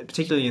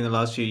 particularly in the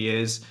last few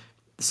years,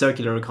 the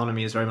circular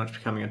economy is very much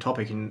becoming a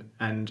topic,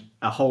 and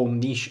a whole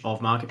niche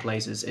of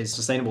marketplaces is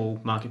sustainable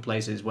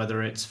marketplaces,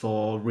 whether it's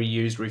for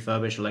reused,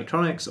 refurbished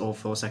electronics or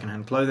for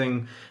secondhand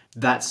clothing.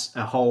 That's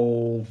a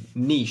whole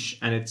niche,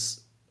 and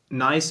it's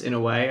nice in a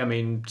way. I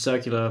mean,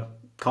 circular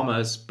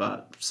commerce,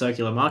 but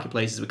circular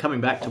marketplaces. We're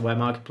coming back to where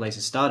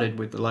marketplaces started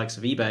with the likes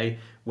of eBay,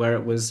 where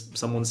it was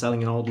someone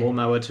selling an old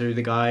lawnmower to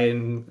the guy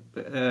in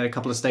a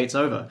couple of states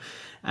over.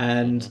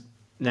 And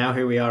now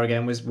here we are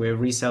again, we're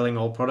reselling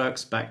old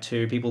products back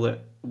to people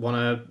that want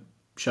to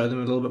show them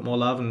a little bit more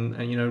love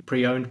and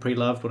pre-owned,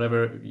 pre-loved,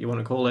 whatever you want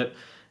to call it.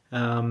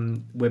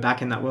 We're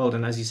back in that world.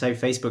 And as you say,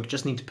 Facebook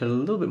just need to put a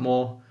little bit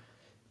more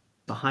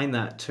behind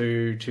that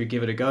to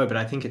give it a go. But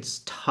I think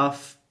it's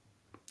tough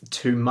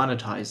to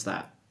monetize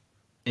that,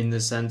 in the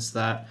sense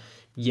that,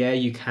 yeah,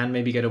 you can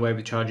maybe get away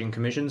with charging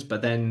commissions,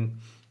 but then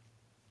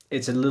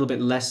it's a little bit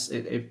less,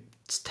 it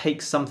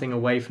takes something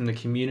away from the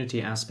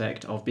community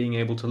aspect of being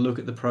able to look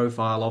at the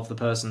profile of the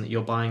person that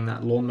you're buying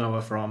that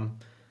lawnmower from,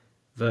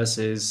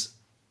 versus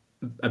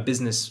a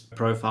business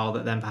profile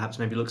that then perhaps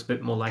maybe looks a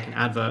bit more like an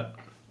advert.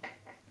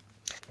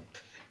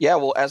 Yeah,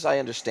 well, as I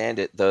understand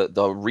it,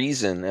 the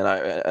reason, and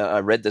I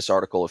read this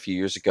article a few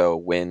years ago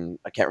when,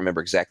 I can't remember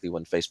exactly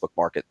when Facebook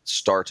Market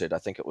started. I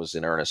think it was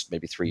in earnest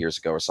maybe 3 years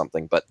ago or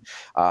something. But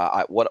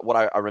what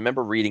I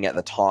remember reading at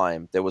the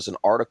time, there was an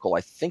article,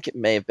 I think it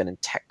may have been in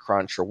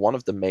TechCrunch or one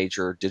of the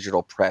major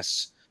digital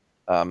press,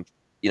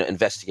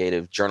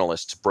 investigative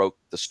journalists broke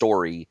the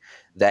story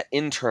that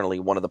internally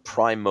one of the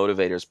prime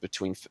motivators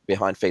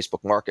behind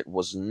Facebook Market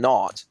was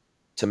not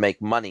to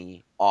make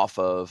money off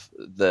of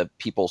the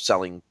people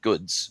selling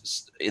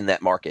goods in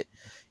that market.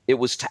 It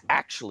was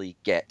actually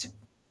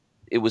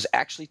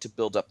to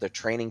build up their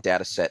training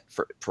data set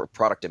for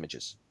product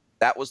images.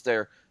 That was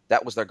their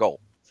goal,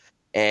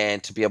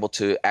 and to be able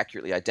to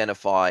accurately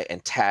identify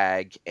and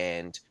tag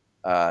and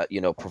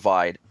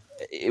provide.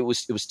 It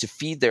was to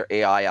feed their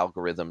AI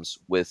algorithms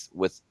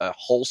with a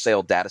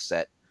wholesale data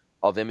set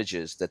of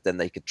images that then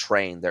they could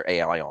train their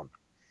AI on.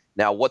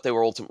 Now, what they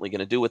were ultimately going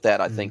to do with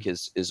that, I think,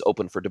 is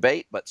open for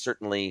debate. But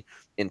certainly,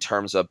 in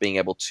terms of being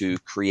able to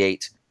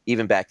create,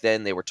 even back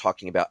then, they were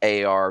talking about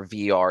AR,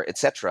 VR,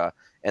 etc.,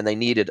 and they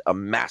needed a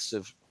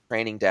massive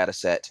training data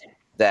set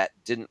that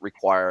didn't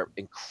require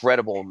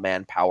incredible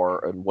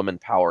manpower and woman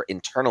power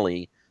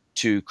internally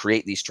to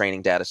create these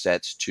training data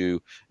sets,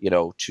 to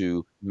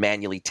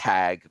manually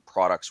tag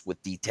products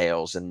with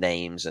details and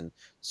names and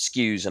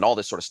SKUs and all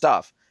this sort of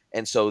stuff.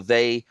 And so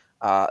they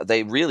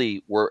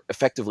really were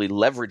effectively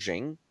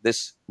leveraging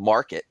this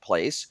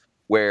marketplace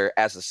where,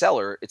 as a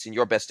seller, it's in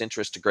your best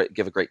interest to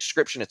give a great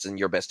description. It's in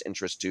your best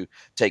interest to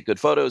take good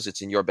photos.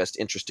 It's in your best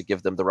interest to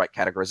give them the right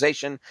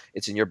categorization.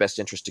 It's in your best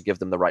interest to give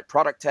them the right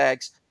product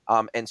tags.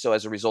 And so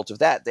as a result of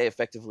that, they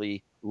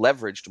effectively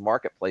leveraged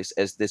Marketplace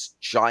as this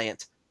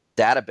giant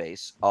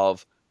database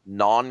of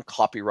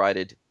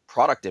non-copyrighted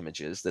product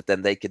images that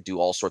then they could do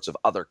all sorts of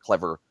other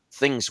clever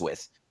things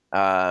with.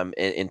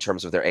 In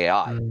terms of their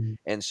AI.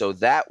 And so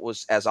that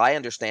was, as I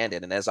understand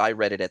it, and as I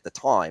read it at the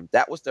time,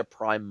 that was their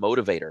prime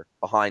motivator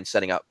behind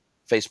setting up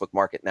Facebook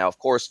Market. Now, of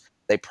course,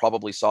 they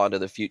probably saw into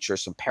the future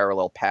some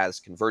parallel paths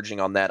converging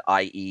on that,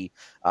 i.e.,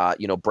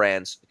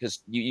 brands, because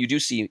you do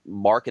see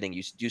marketing,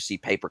 you do see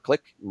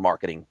pay-per-click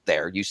marketing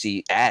there. You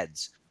see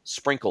ads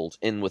sprinkled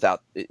in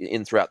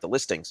throughout the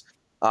listings.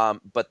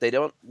 But they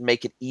don't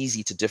make it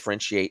easy to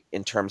differentiate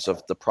in terms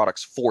of the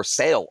products for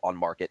sale on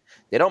market.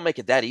 They don't make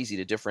it that easy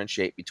to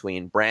differentiate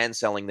between brands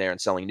selling there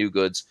and selling new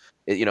goods.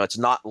 It's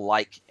not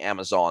like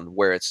Amazon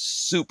where it's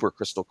super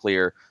crystal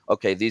clear.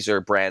 Okay, these are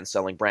brands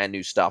selling brand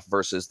new stuff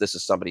versus this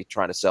is somebody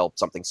trying to sell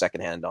something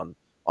secondhand on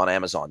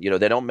Amazon.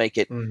 They don't make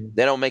it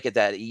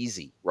that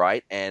easy,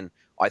 right? And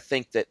I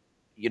think that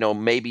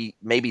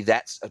maybe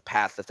that's a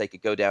path that they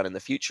could go down in the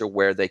future,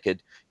 where they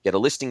could get a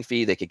listing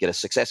fee, they could get a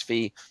success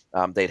fee.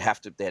 They'd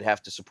have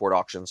to support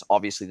auctions.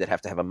 Obviously, they'd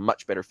have to have a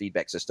much better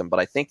feedback system. But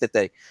I think that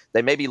they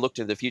maybe looked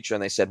into the future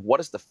and they said, what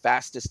is the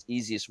fastest,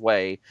 easiest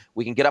way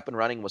we can get up and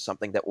running with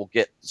something that will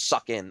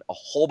suck in a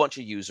whole bunch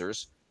of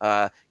users,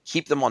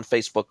 keep them on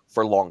Facebook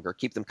for longer,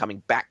 keep them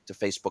coming back to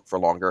Facebook for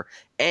longer,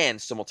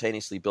 and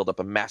simultaneously build up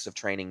a massive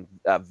training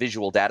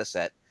visual data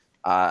set,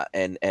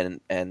 and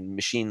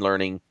machine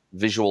learning,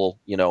 visual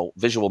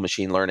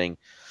machine learning,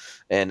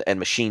 and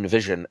machine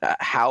vision.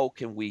 How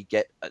can we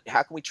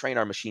train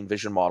our machine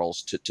vision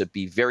models to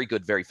be very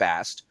good very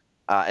fast?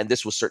 And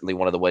this was certainly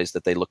one of the ways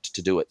that they looked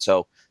to do it.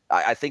 So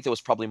I think there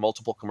was probably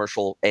multiple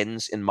commercial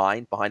ends in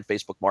mind behind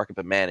Facebook Market,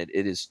 but man,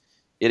 it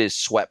is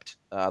swept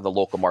the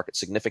local market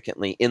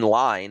significantly, in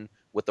line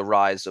with the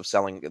rise of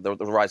the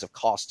rise of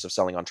costs of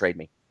selling on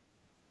TradeMe.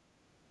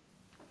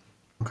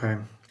 Okay.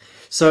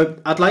 So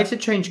I'd like to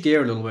change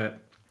gear a little bit.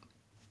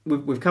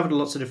 We've covered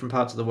lots of different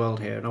parts of the world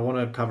here, and I want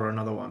to cover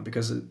another one,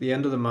 because at the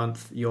end of the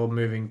month, you're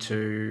moving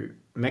to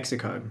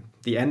Mexico.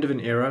 The end of an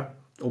era,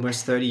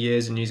 almost 30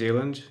 years in New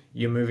Zealand.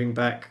 You're moving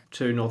back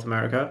to North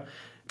America.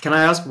 Can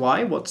I ask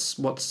why?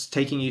 What's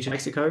taking you to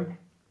Mexico?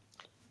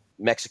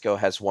 Mexico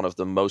has one of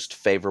the most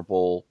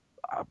favorable,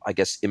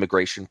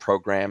 immigration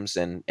programs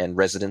and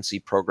residency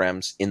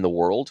programs in the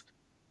world.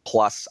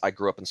 Plus, I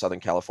grew up in Southern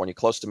California,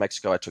 close to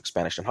Mexico. I took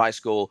Spanish in high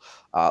school.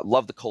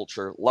 Love the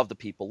culture, love the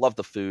people, love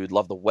the food,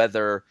 love the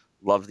weather,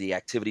 love the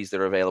activities that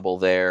are available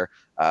there.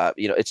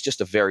 It's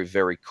just a very,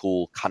 very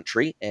cool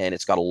country, and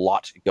it's got a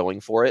lot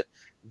going for it.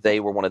 They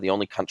were one of the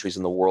only countries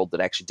in the world that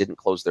actually didn't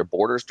close their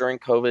borders during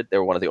COVID. They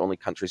were one of the only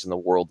countries in the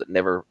world that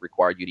never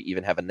required you to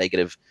even have a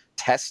negative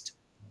test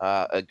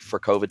for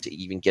COVID to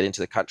even get into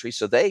the country.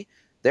 So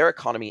their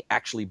economy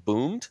actually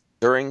boomed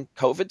during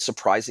COVID,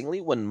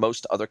 surprisingly, when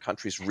most other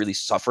countries really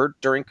suffered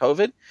during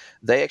COVID.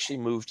 They actually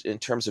moved, in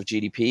terms of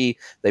GDP,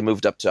 they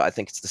moved up to, I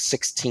think it's the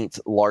 16th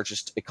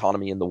largest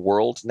economy in the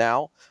world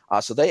now.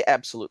 So they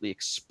absolutely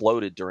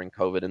exploded during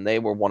COVID, and they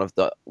were one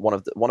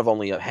of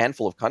only a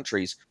handful of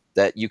countries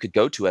that you could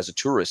go to as a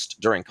tourist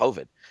during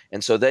COVID.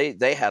 And so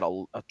they had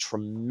a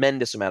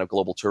tremendous amount of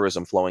global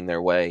tourism flowing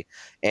their way.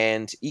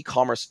 And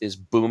e-commerce is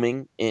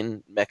booming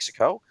in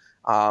Mexico.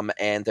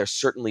 And they're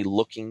certainly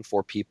looking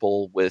for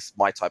people with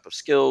my type of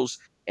skills,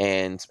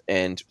 and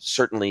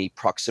certainly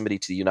proximity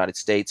to the United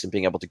States, and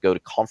being able to go to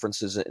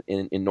conferences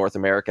in North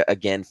America,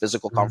 again,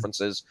 physical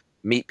conferences,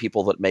 meet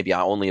people that maybe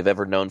I only have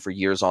ever known for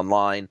years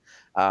online.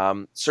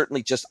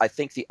 Certainly, I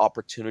think the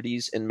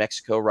opportunities in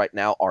Mexico right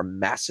now are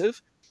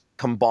massive,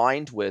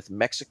 combined with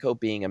Mexico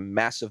being a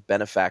massive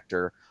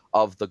benefactor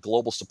of the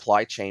global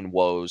supply chain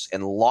woes,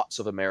 and lots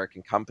of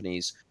American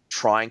companies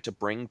trying to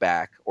bring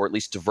back, or at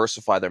least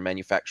diversify their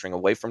manufacturing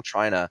away from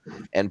China,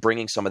 and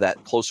bringing some of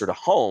that closer to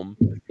home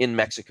in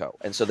Mexico.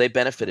 And so they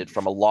benefited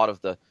from a lot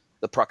of the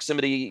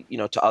proximity,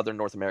 to other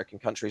North American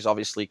countries,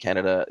 obviously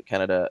Canada,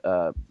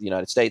 the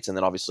United States, and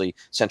then obviously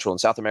Central and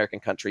South American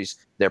countries.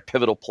 Their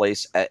pivotal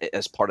place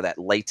as part of that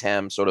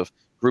LATAM sort of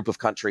group of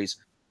countries.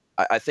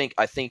 I think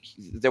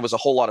there was a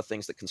whole lot of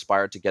things that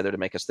conspired together to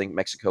make us think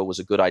Mexico was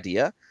a good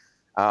idea.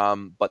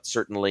 But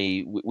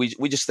certainly,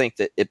 we just think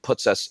that it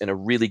puts us in a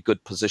really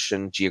good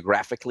position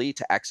geographically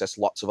to access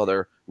lots of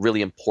other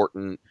really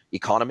important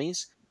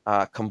economies,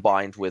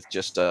 combined with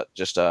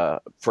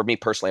for me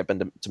personally, I've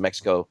been to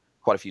Mexico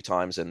quite a few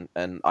times,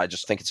 and I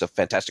just think it's a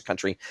fantastic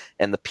country.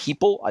 And the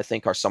people, I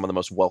think, are some of the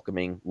most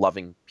welcoming,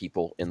 loving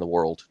people in the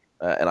world.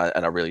 And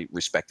I really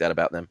respect that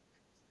about them.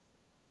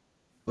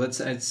 Well,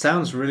 it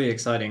sounds really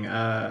exciting.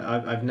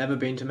 I've never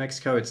been to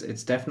Mexico.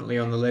 It's definitely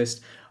on the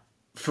list.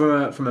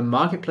 From a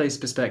marketplace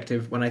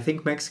perspective, when I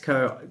think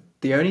Mexico,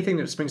 the only thing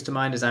that springs to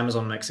mind is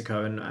Amazon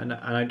Mexico, and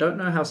I don't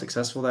know how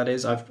successful that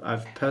is.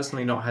 I've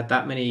personally not had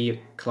that many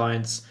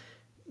clients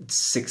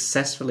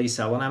successfully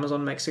sell on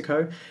Amazon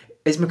Mexico.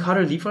 Is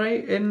Mercado Libre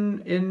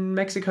in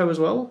Mexico as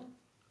well?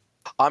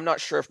 I'm not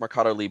sure if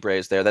Mercado Libre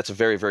is there. That's a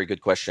very, very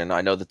good question.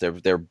 I know that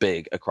they're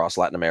big across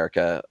Latin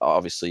America,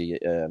 obviously.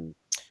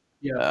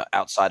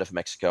 Outside of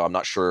Mexico, I'm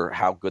not sure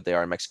how good they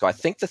are in Mexico. I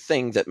think the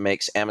thing that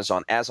makes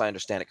Amazon, as I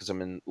understand it, because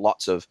I'm in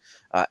lots of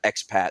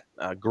expat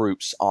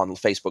groups on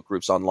Facebook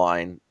groups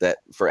online that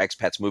for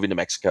expats moving to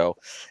Mexico,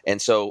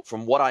 and so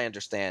from what I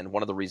understand,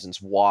 one of the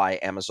reasons why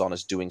Amazon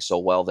is doing so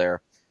well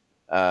there,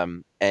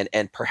 and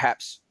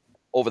perhaps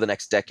over the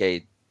next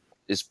decade,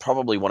 is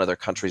probably one of their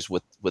countries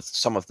with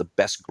some of the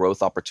best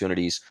growth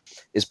opportunities,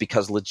 is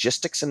because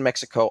logistics in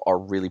Mexico are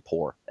really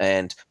poor.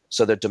 And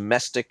so their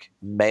domestic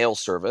mail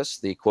service,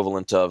 the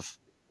equivalent of,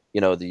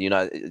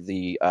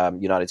 the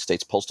United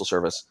States Postal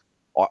Service,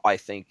 I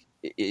think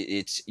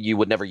you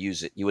would never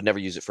use it. You would never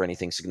use it for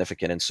anything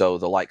significant. And so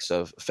the likes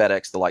of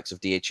FedEx, the likes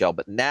of DHL,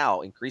 but now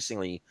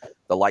increasingly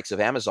the likes of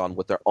Amazon,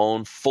 with their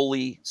own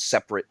fully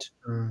separate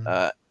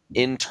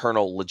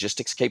internal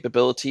logistics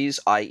capabilities,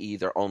 i.e.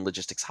 their own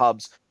logistics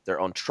hubs, their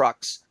own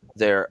trucks,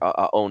 their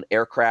own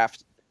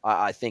aircraft.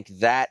 I think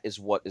that is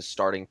what is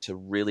starting to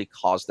really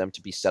cause them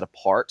to be set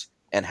apart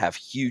and have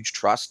huge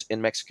trust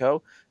in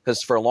Mexico.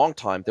 because for a long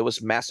time there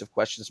was massive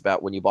questions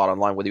about when you bought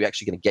online whether you're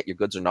actually going to get your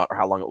goods or not, or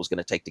how long it was going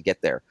to take to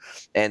get there.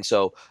 And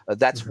so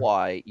that's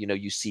why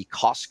you see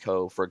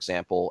Costco, for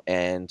example,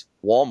 and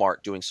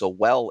Walmart doing so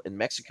well in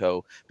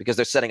Mexico, because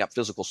they're setting up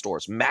physical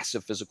stores,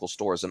 massive physical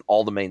stores in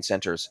all the main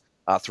centers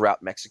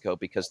throughout Mexico,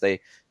 because they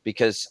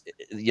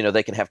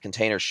can have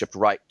containers shipped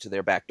right to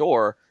their back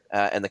door,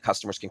 and the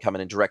customers can come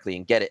in and directly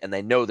and get it, and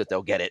they know that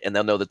they'll get it, and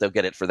they'll know that they'll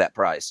get it for that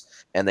price,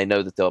 and they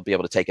know that they'll be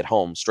able to take it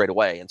home straight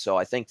away. And so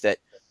I think that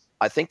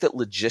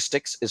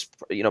logistics is,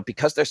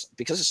 because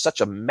it's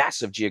such a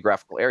massive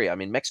geographical area. I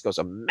mean, Mexico's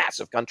a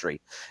massive country,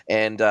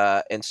 and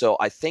so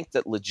I think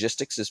that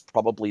logistics is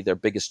probably their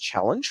biggest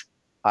challenge,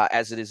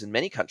 as it is in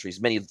many countries,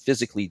 many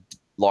physically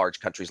large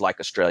countries like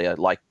Australia,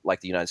 like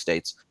the United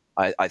States.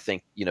 I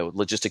think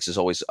logistics is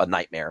always a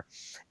nightmare,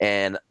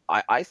 and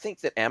I think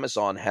that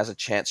Amazon has a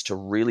chance to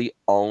really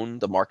own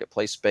the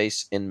marketplace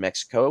space in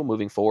Mexico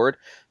moving forward,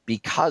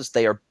 because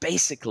they are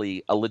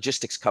basically a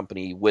logistics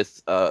company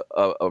with a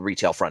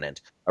retail front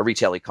end, a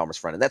retail e-commerce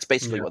front end. That's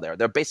basically what they are.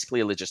 They're basically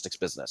a logistics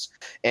business.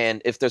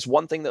 And if there's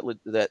one thing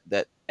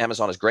that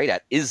Amazon is great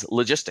at, is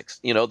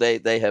logistics.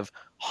 They have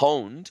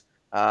honed.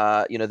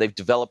 They've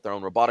developed their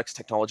own robotics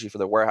technology for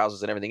their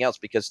warehouses and everything else,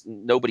 because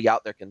nobody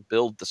out there can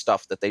build the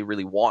stuff that they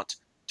really want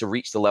to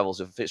reach the levels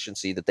of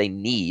efficiency that they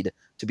need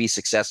to be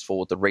successful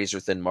with the razor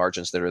thin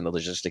margins that are in the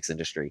logistics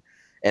industry.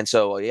 And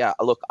so,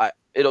 look,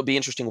 it'll be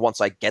interesting once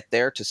I get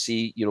there to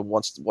see,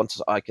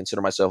 once I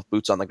consider myself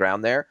boots on the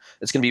ground there,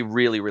 it's going to be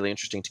really, really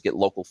interesting to get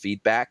local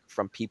feedback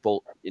from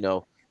people,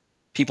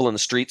 people in the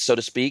streets, so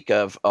to speak,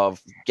 of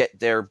get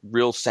their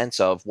real sense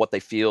of what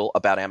they feel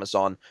about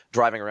Amazon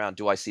driving around.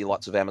 Do I see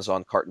lots of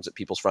Amazon cartons at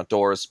people's front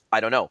doors?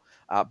 I don't know.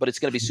 But it's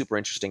going to be super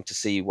interesting to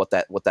see what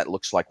that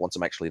looks like once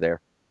I'm actually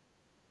there.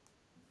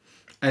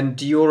 And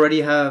do you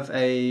already have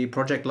a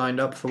project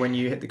lined up for when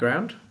you hit the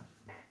ground?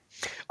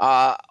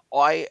 I'm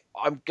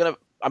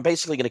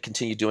basically going to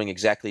continue doing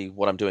exactly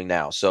what I'm doing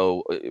now.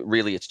 So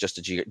really, it's just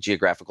a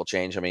geographical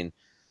change. I mean,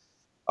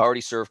 I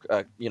already serve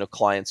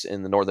clients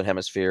in the Northern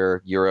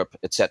Hemisphere, Europe,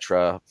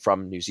 etc.,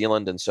 from New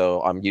Zealand, and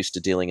so I'm used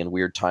to dealing in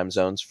weird time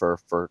zones for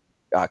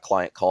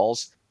client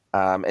calls.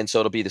 And so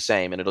it'll be the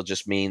same, and it'll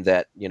just mean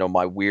that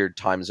my weird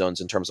time zones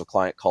in terms of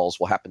client calls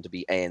will happen to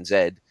be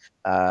ANZ,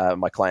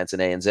 my clients in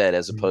ANZ,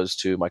 as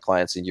opposed to my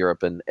clients in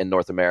Europe and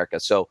North America.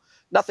 So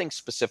nothing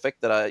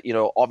specific that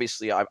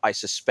obviously I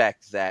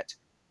suspect that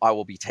I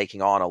will be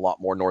taking on a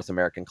lot more North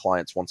American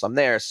clients once I'm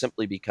there,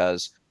 simply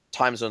because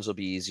time zones will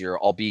be easier.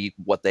 I'll be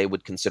what they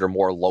would consider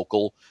more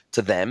local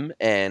to them,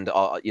 and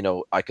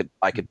I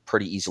could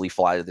pretty easily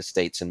fly to the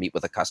States and meet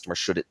with a customer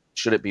should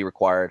it be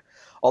required.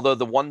 Although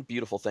the one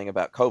beautiful thing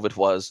about COVID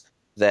was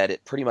that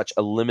it pretty much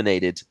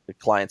eliminated the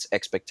client's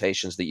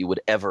expectations that you would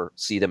ever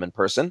see them in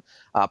person.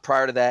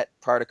 Prior to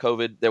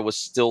COVID, there was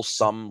still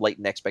some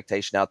latent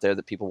expectation out there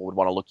that people would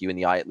want to look you in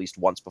the eye at least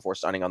once before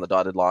signing on the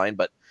dotted line.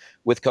 But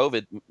with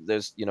COVID,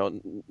 there's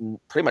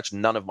pretty much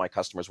none of my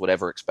customers would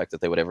ever expect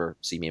that they would ever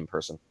see me in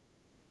person.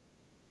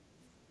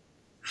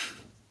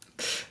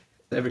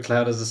 Every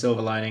cloud has a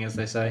silver lining, as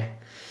they say.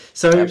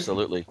 So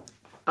Absolutely.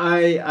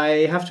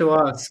 I have to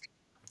ask,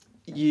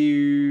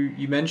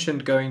 you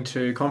mentioned going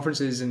to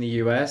conferences in the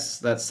US.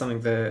 That's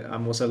something that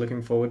I'm also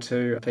looking forward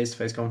to.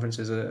 Face-to-face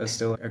conferences are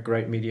still a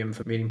great medium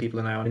for meeting people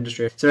in our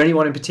industry. Is there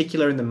anyone in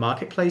particular in the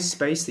marketplace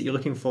space that you're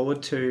looking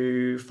forward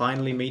to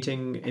finally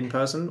meeting in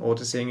person or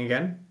to seeing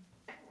again?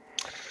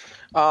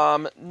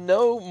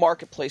 No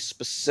marketplace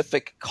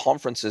specific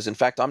conferences. In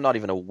fact, I'm not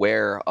even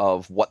aware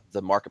of what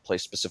the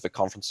marketplace specific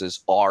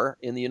conferences are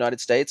in the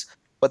United States.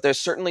 But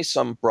there's certainly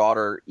some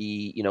broader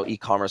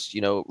e-commerce,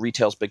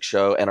 retail's big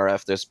show,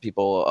 NRF. There's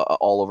people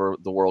all over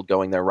the world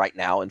going there right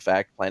now. In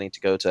fact, planning to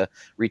go to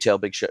retail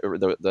big show,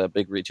 the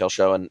big retail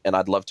show, and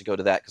I'd love to go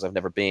to that because I've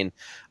never been.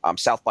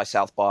 South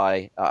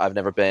by, I've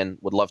never been.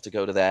 Would love to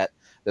go to that.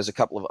 There's a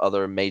couple of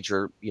other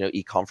major,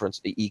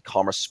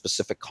 e-commerce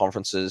specific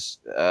conferences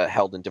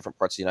held in different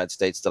parts of the United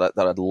States that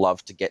I'd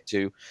love to get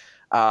to.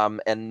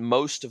 And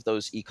most of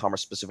those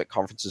e-commerce specific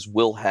conferences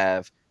will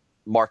have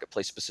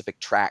marketplace specific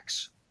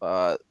tracks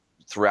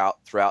throughout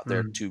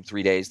their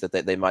 2-3 days that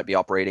they might be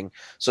operating.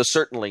 So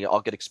certainly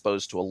I'll get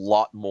exposed to a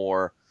lot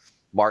more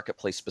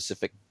marketplace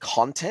specific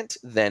content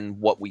than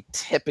what we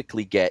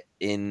typically get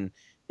in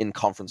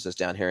conferences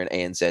down here in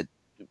ANZ.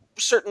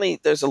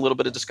 Certainly there's a little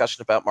bit of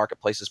discussion about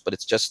marketplaces, but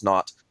it's just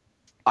not,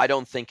 I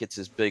don't think it's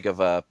as big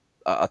of a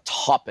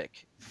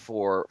topic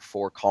for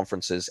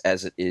conferences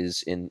as it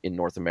is in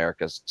North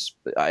America.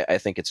 I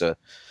think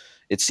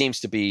it seems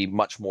to be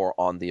much more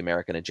on the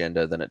American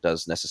agenda than it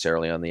does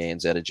necessarily on the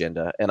ANZ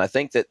agenda. And I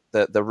think that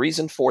the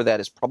reason for that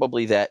is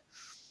probably that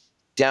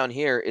down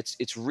here,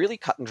 it's really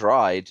cut and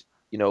dried,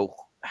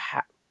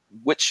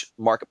 which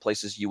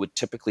marketplaces you would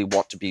typically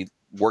want to be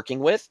working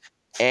with.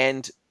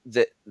 And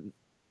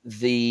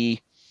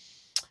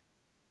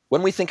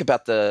when we think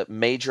about the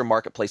major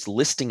marketplace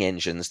listing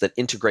engines that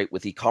integrate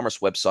with e-commerce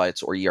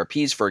websites or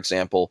ERPs, for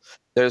example,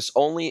 there's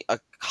only a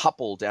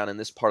couple down in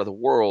this part of the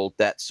world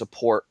that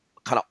support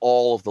kind of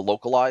all of the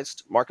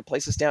localized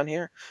marketplaces down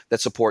here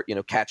that support,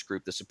 Catch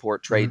Group, that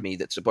support Trade Me,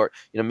 that support,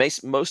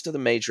 most of the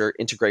major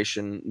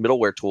integration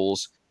middleware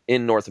tools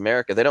in North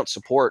America. They don't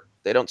support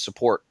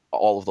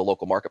all of the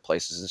local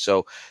marketplaces, and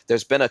so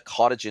there's been a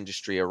cottage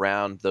industry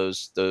around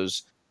those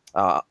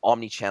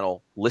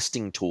omni-channel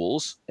listing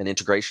tools and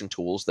integration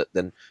tools that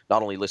then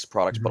not only list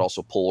products but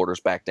also pull orders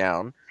back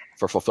down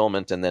for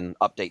fulfillment and then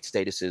update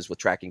statuses with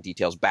tracking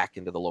details back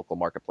into the local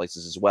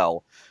marketplaces as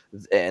well,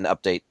 and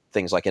update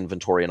things like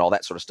inventory and all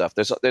that sort of stuff.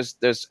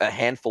 There's a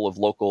handful of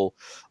local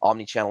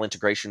omni-channel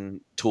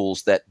integration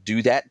tools that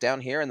do that down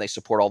here, and they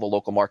support all the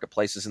local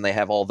marketplaces, and they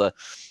have all the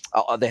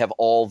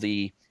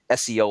SEO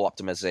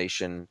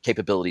optimization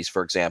capabilities.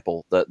 For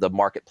example, the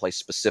marketplace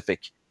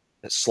specific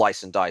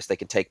slice and dice. They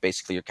can take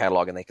basically your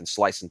catalog and they can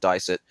slice and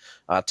dice it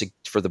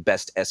for the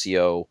best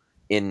SEO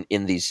in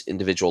these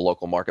individual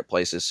local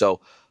marketplaces.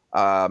 So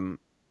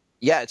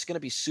it's going to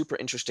be super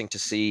interesting to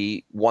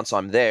see once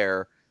I'm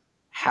there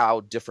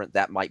how different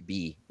that might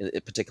be,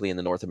 particularly in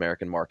the North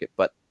American market.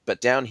 But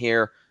down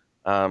here,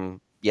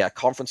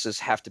 conferences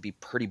have to be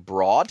pretty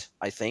broad,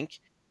 I think.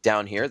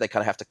 Down here, they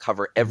kind of have to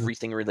cover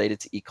everything related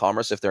to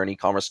e-commerce if they're an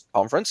e-commerce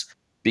conference,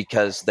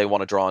 because they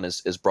want to draw on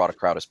as broad a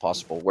crowd as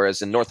possible.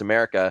 Whereas in North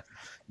America,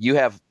 you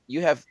have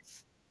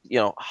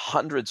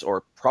hundreds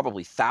or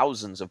probably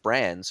thousands of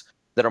brands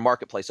that are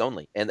marketplace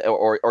only, and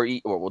or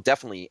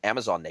definitely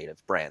Amazon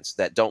native brands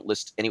that don't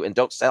list and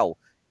don't sell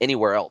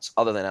anywhere else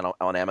other than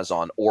on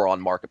Amazon or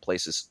on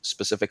marketplaces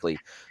specifically.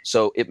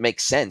 So it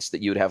makes sense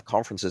that you would have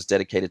conferences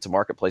dedicated to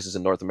marketplaces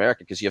in North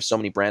America because you have so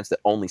many brands that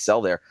only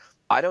sell there.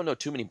 I don't know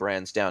too many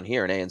brands down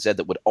here in ANZ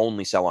that would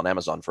only sell on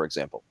Amazon, for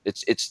example.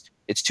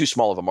 It's too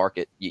small of a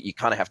market. You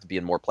kind of have to be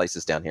in more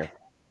places down here.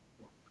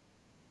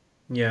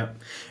 Yeah,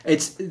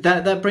 it's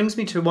that brings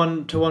me to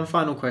one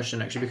final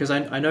question, actually, because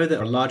I know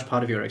that a large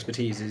part of your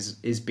expertise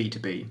is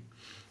B2B,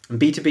 and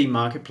B2B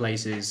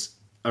marketplaces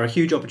are a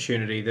huge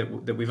opportunity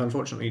that we've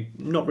unfortunately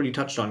not really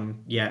touched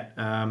on yet.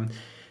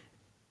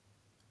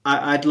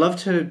 I'd love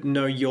to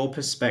know your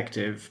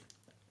perspective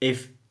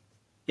if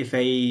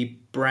a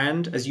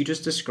brand, as you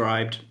just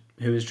described,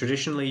 who is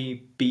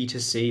traditionally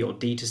B2C or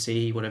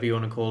D2C, whatever you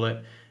want to call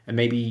it, and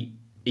maybe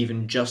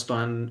even just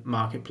on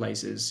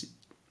marketplaces,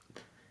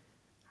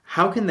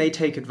 how can they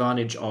take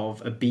advantage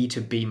of a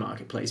B2B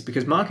marketplace?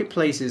 Because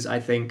marketplaces, I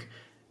think,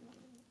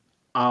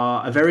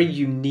 are a very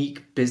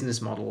unique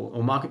business model,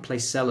 or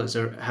marketplace sellers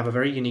have a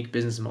very unique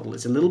business model.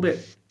 It's a little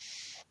bit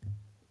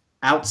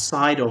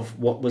outside of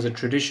what was a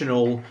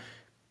traditional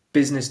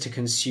business to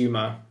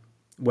consumer,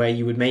 where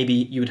you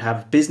would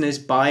have business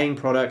buying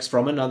products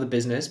from another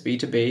business,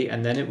 B2B,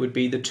 and then it would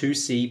be the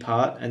 2C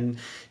part. And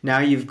now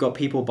you've got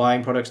people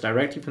buying products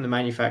directly from the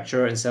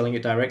manufacturer and selling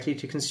it directly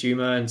to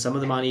consumer. And some of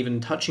them aren't even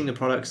touching the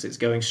products. It's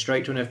going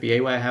straight to an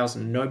FBA warehouse,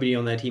 and nobody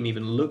on their team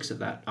even looks at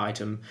that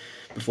item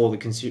before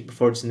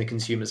it's in the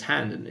consumer's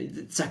hand. And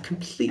it's a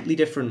completely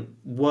different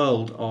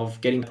world of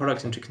getting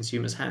products into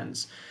consumers'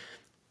 hands.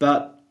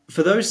 But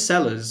for those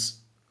sellers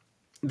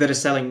that are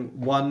selling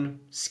one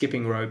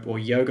skipping rope or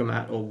yoga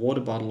mat or water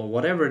bottle or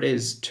whatever it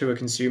is to a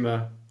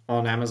consumer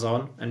on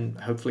Amazon and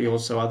hopefully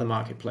also other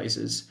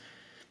marketplaces,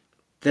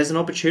 there's an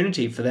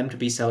opportunity for them to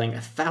be selling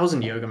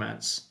 1,000 yoga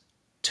mats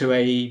to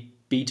a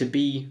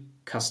B2B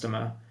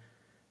customer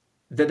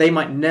that they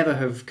might never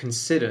have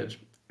considered.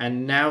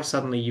 And now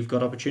suddenly you've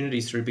got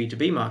opportunities through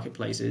B2B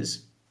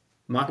marketplaces.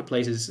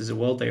 Marketplaces is a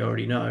world they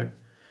already know.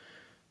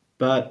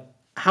 But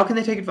how can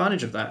they take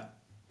advantage of that?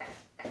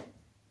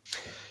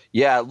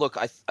 Yeah, look,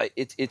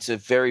 it's a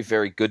very,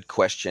 very good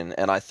question.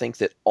 And I think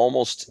that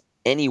almost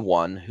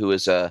anyone who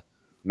is a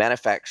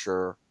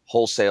manufacturer,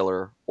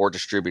 wholesaler, or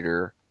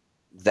distributor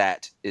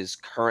that is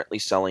currently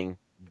selling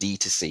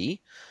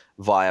D2C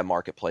via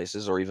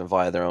marketplaces or even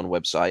via their own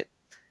website,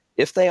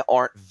 if they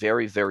aren't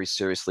very, very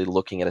seriously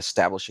looking at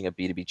establishing a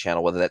B2B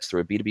channel, whether that's through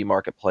a B2B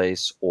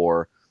marketplace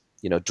or,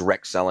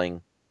 direct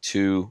selling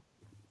to,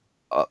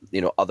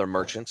 other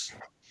merchants,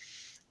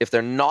 if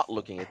they're not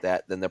looking at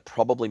that, then they're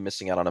probably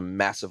missing out on a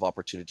massive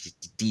opportunity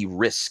to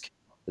de-risk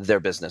their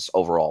business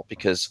overall,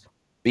 because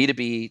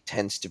B2B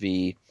tends to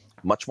be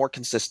much more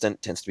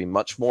consistent, tends to be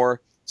much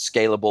more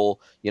scalable,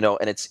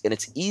 and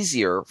it's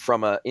easier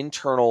from an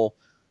internal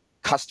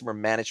customer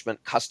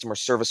management, customer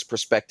service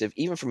perspective,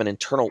 even from an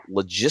internal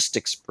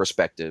logistics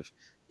perspective.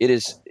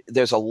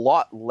 There's a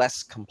lot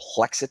less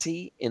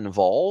complexity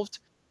involved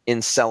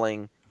in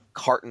selling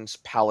cartons,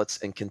 pallets,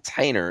 and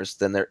containers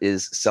than there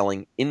is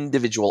selling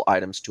individual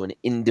items to an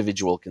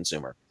individual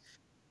consumer.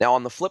 Now,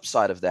 on the flip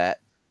side of that,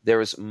 there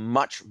is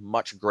much,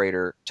 much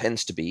greater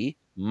technical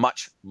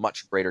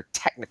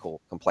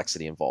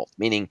complexity involved,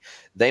 meaning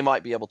they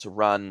might be able to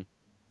run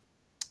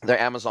their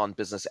Amazon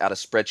business out of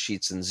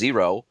spreadsheets and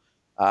Xero,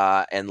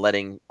 and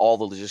letting all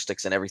the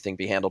logistics and everything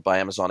be handled by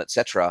Amazon,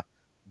 etc.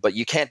 But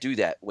you can't do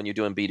that when you're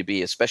doing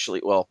B2B,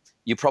 especially, well,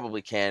 you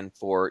probably can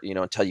for,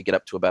 until you get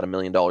up to about $1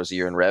 million a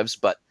year in revs.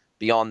 But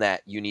beyond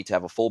that, you need to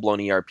have a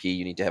full-blown ERP,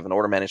 you need to have an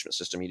order management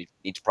system, you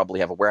need to probably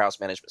have a warehouse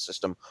management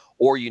system,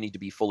 or you need to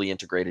be fully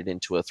integrated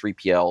into a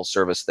 3PL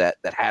service that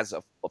has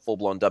a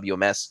full-blown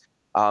WMS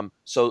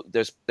So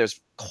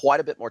there's quite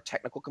a bit more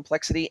technical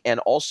complexity, and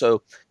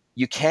also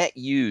you can't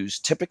use,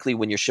 typically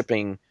when you're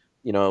shipping,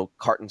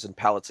 cartons and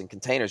pallets and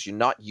containers, you're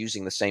not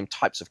using the same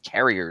types of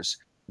carriers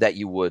that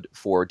you would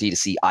for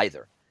D2C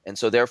either. And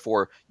so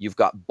therefore you've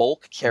got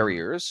bulk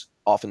carriers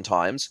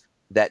oftentimes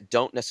that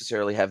don't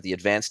necessarily have the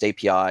advanced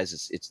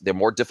APIs. They're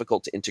more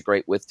difficult to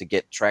integrate with, to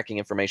get tracking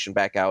information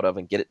back out of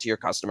and get it to your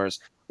customers.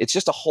 It's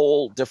just a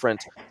whole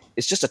different,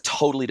 it's just a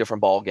totally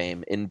different ball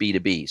game in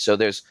B2B. So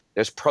there's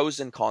pros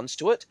and cons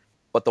to it,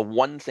 but the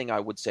one thing I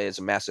would say is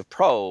a massive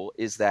pro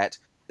is that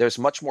there's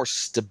much more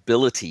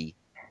stability,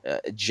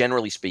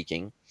 generally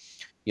speaking.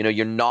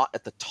 You're not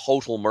at the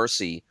total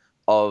mercy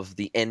of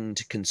the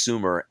end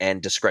consumer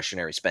and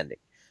discretionary spending.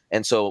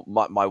 And so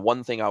my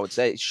one thing I would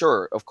say,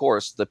 sure, of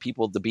course, the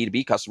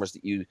B2B customers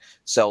that you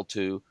sell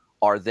to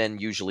are then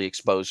usually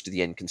exposed to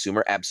the end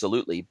consumer,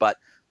 absolutely. But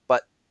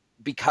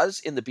because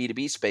in the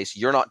B2B space,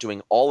 you're not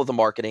doing all of the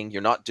marketing,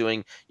 you're not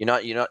trying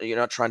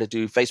to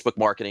do Facebook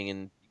marketing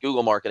and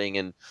Google marketing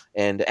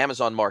and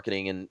Amazon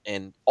marketing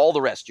and all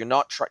the rest. You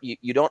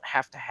don't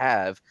have to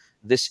have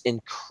this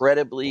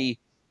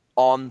incredibly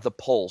on the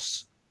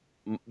pulse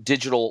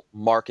digital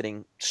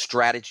marketing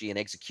strategy and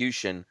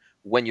execution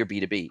when you're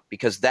B2B,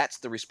 because that's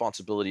the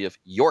responsibility of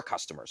your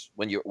customers.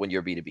 When you're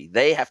B2B,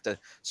 they have to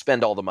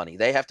spend all the money.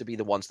 They have to be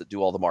the ones that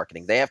do all the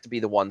marketing. They have to be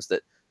the ones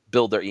that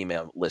build their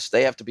email list.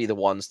 They have to be the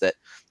ones that,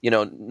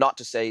 not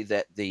to say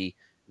that the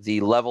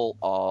level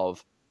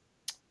of,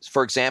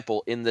 for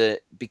example,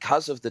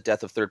 because of the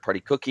death of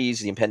third-party cookies,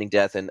 the impending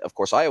death, and of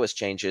course iOS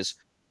changes,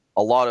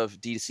 a lot of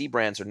D2C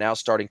brands are now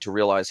starting to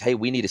realize, hey,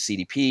 we need a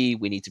CDP.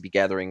 We need to be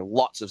gathering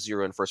lots of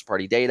zero and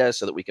first-party data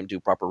so that we can do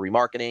proper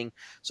remarketing,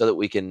 so that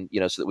we can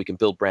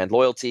build brand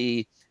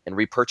loyalty and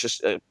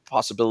repurchase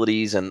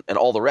possibilities and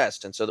all the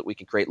rest, and so that we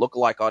can create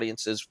lookalike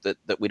audiences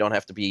that we don't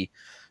have to be,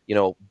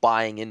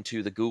 buying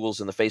into the Googles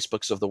and the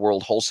Facebooks of the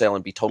world wholesale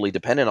and be totally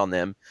dependent on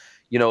them.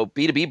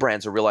 B2B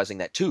brands are realizing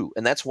that too.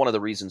 And that's one of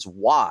the reasons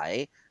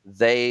why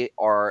a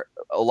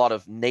lot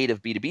of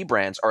native B2B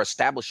brands are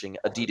establishing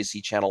a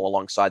D2C channel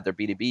alongside their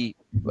B2B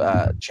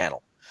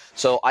channel.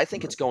 So I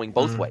think it's going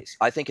both ways.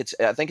 I think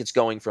it's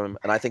going from,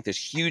 and I think there's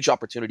huge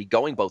opportunity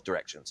going both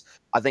directions.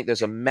 I think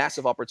there's a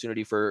massive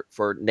opportunity for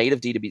native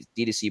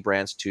D2C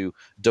brands to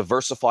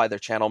diversify their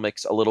channel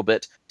mix a little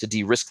bit, to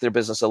de-risk their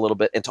business a little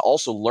bit, and to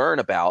also learn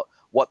about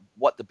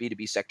what the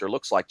B2B sector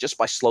looks like just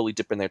by slowly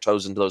dipping their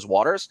toes into those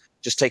waters,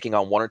 just taking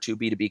on one or two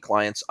B2B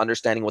clients,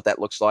 understanding what that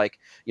looks like,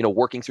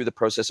 working through the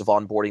process of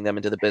onboarding them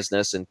into the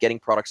business and getting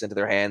products into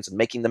their hands and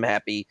making them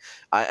happy.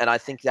 And I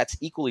think that's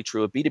equally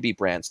true of B2B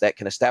brands that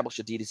can establish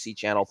a D2C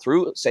channel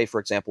through, say, for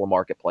example, a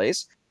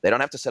marketplace. They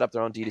don't have to set up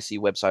their own D2C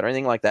website or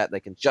anything like that.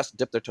 They can just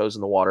dip their toes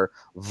in the water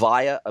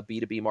via a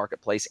B2B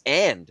marketplace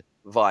and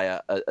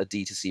via a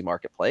D2C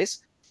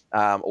marketplace.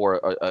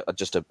 Or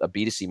just a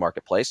B2C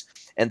marketplace,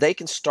 and they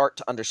can start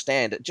to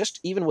understand, just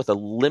even with a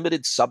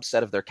limited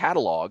subset of their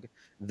catalog,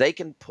 they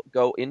can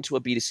go into a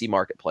B2C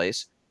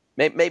marketplace.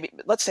 Maybe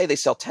let's say they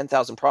sell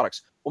 10,000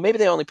 products. Well, maybe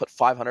they only put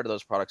 500 of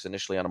those products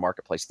initially on a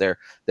marketplace. They're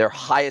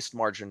highest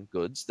margin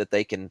goods that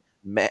they can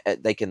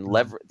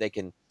leverage. They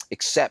can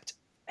accept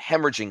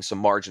hemorrhaging some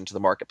margin to the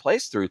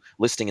marketplace through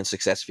listing and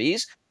success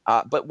fees.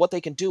 But what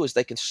they can do is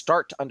they can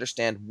start to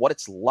understand what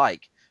it's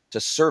like to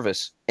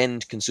service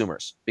end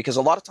consumers, because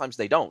a lot of times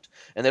they don't,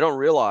 and they don't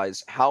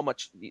realize how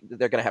much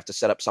they're going to have to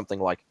set up something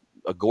like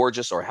a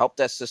Gorgeous or a help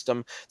desk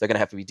system. They're going to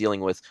have to be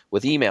dealing with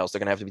emails. They're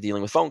going to have to be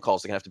dealing with phone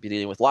calls. They're going to have to be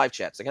dealing with live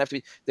chats. They're going to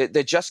have to be,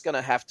 they're just going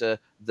to have to,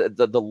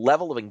 the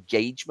level of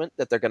engagement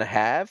that they're going to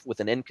have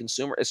with an end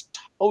consumer is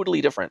totally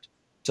different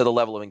to the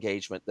level of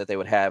engagement that they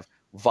would have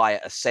via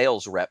a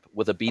sales rep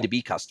with a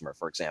B2B customer,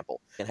 for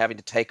example, and having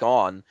to take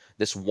on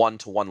this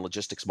one-to-one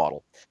logistics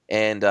model.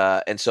 And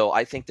so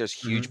I think there's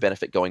huge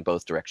benefit going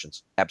both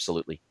directions.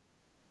 Absolutely.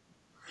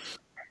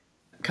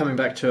 Coming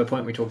back to a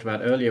point we talked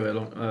about earlier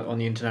on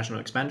the international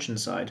expansion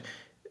side,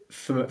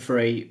 for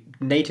a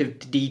native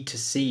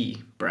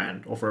D2C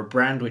brand, or for a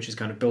brand which is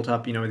kind of built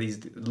up,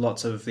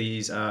 lots of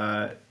these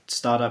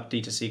startup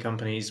D2C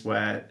companies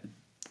where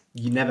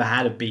you never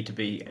had a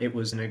B2B. It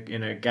was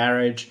in a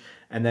garage,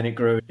 and then it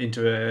grew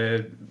into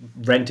a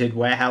rented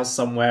warehouse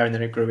somewhere, and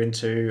then it grew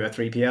into a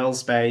 3PL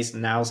space,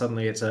 and now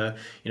suddenly it's a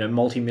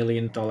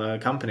multi-million-dollar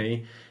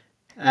company.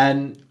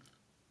 And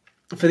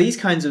for these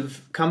kinds of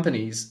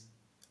companies,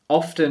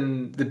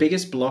 often the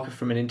biggest blocker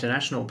from an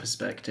international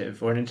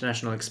perspective or an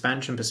international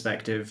expansion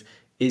perspective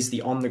is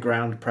the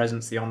on-the-ground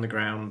presence, the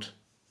on-the-ground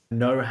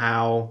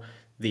know-how,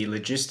 the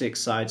logistics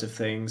sides of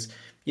things.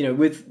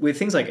 With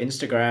things like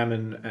Instagram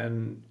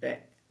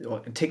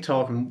and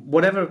TikTok and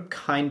whatever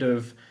kind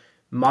of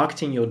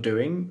marketing you're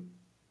doing,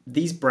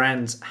 these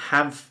brands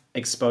have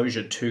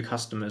exposure to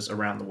customers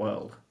around the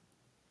world.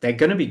 They're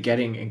going to be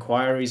getting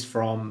inquiries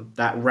from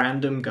that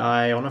random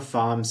guy on a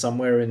farm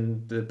somewhere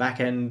in the back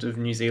end of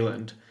New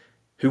Zealand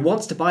who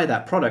wants to buy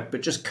that product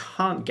but just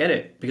can't get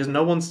it because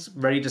no one's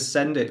ready to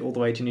send it all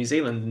the way to New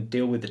Zealand and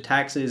deal with the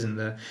taxes and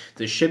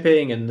the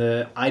shipping and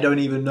I don't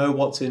even know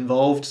what's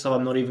involved, so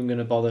I'm not even going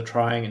to bother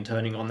trying and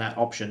turning on that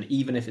option,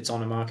 even if it's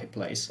on a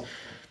marketplace.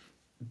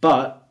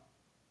 But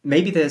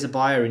maybe there's a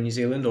buyer in New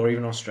Zealand or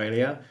even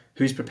Australia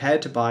who's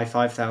prepared to buy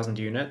 5,000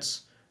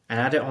 units and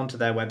add it onto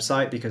their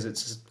website because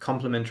it's a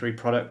complementary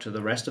product to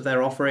the rest of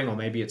their offering, or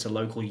maybe it's a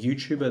local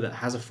YouTuber that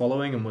has a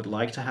following and would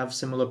like to have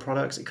similar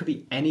products. It could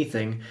be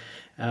anything.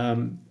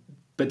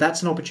 But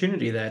that's an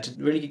opportunity there to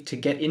really to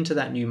get into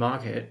that new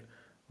market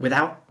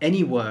without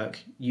any work.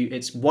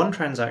 It's one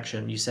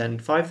transaction. You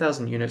send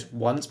 5,000 units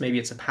once. Maybe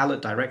it's a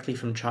pallet directly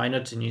from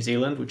China to New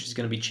Zealand, which is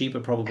going to be cheaper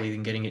probably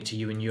than getting it to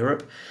you in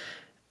Europe.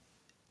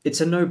 It's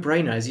a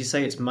no-brainer. As you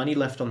say, it's money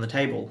left on the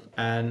table.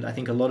 And I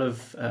think a lot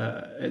of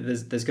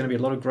there's going to be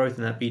a lot of growth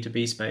in that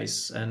B2B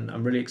space. And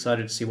I'm really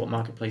excited to see what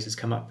marketplaces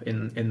come up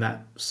in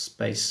that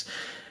space.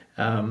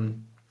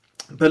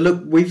 But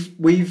look,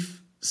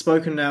 we've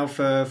spoken now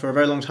for a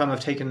very long time. I've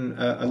taken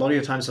a lot of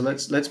your time. So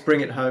let's bring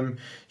it home.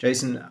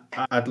 Jason,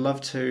 I'd love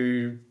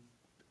to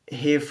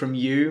hear from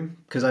you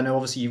because I know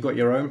obviously you've got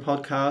your own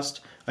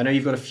podcast. I know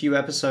you've got a few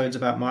episodes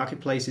about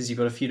marketplaces. You've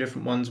got a few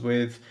different ones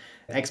with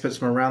experts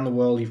from around the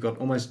world. You've got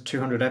almost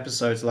 200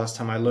 episodes the last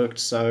time I looked.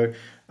 So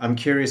I'm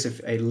curious if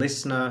a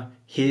listener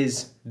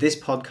hears this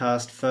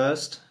podcast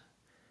first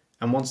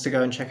and wants to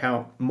go and check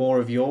out more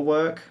of your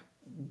work.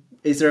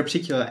 Is there a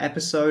particular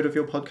episode of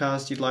your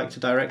podcast you'd like to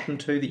direct them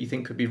to that you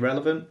think could be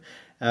relevant?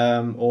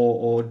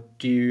 Or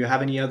do you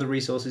have any other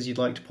resources you'd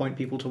like to point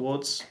people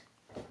towards?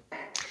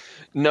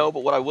 No,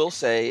 but what I will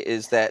say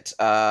is that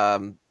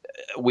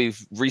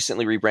we've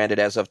recently rebranded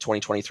as of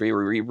 2023.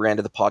 We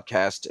rebranded the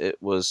podcast. It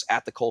was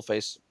At the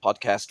Coalface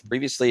podcast.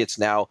 Previously, it's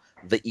now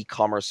the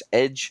eCommerce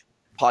Edge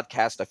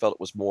podcast. I felt it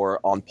was more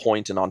on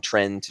point and on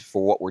trend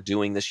for what we're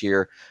doing this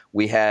year.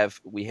 We have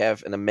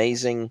an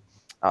amazing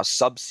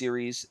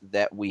sub-series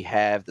that we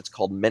have that's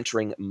called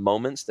Mentoring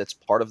Moments. That's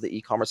part of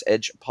the eCommerce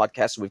Edge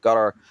podcast. So we've got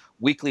our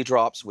weekly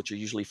drops, which are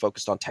usually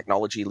focused on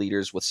technology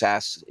leaders with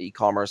SaaS,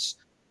 e-commerce,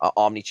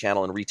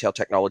 omni-channel, and retail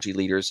technology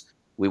leaders.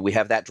 We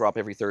have that drop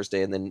every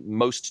Thursday, and then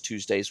most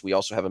Tuesdays we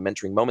also have a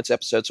Mentoring Moments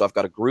episode. So I've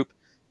got a group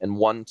and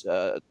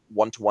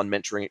one-to-one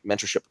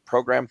mentorship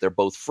program. They're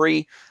both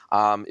free.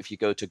 If you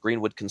go to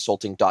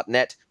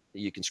greenwoodconsulting.net,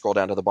 you can scroll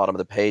down to the bottom of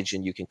the page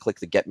and you can click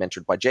the Get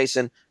Mentored by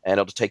Jason, and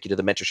it'll take you to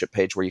the mentorship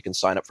page where you can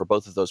sign up for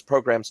both of those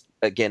programs.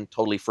 Again,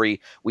 totally free.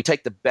 We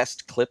take the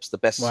best clips, the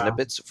best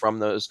snippets from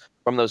those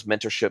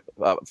mentorship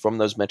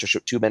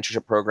two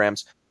mentorship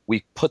programs.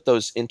 We put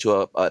those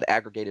into an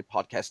aggregated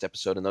podcast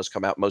episode, and those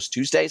come out most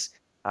Tuesdays.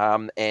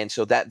 And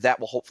so that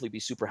will hopefully be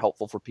super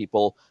helpful for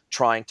people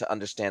trying to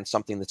understand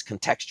something that's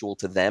contextual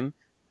to them,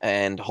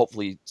 and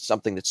hopefully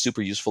something that's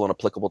super useful and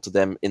applicable to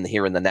them in the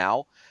here and the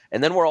now.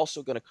 And then we're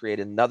also going to create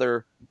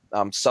another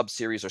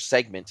sub-series or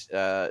segment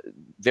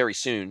very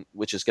soon,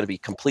 which is going to be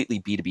completely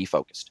B2B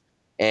focused.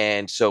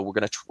 And so we're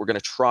going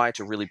to try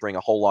to really bring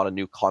a whole lot of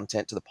new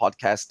content to the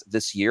podcast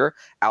this year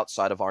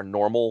outside of our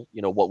normal,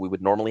 what we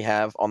would normally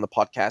have on the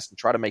podcast, and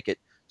try to make it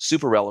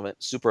super relevant,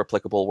 super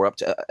applicable. We're up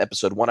to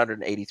episode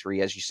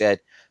 183, as you said.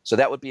 So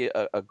that would be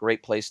a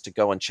great place to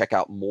go and check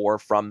out more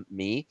from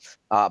me.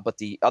 But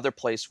the other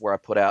place where I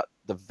put out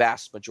the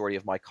vast majority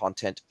of my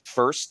content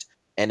first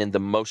and in the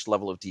most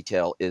level of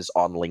detail is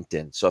on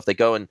LinkedIn. So if they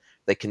go and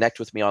they connect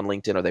with me on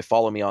LinkedIn or they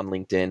follow me on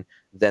LinkedIn,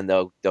 then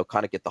they'll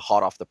kind of get the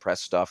hot off the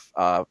press stuff.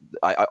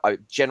 I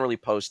generally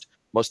post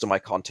most of my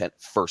content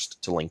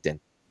first to LinkedIn.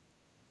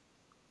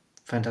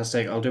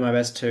 Fantastic. I'll do my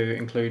best to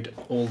include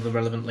all the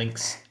relevant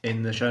links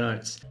in the show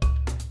notes.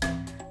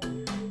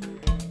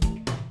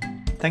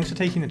 Thanks for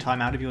taking the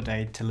time out of your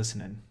day to listen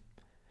in.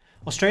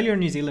 Australia and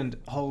New Zealand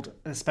hold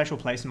a special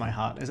place in my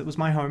heart, as it was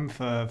my home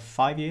for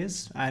 5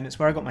 years, and it's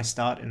where I got my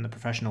start in the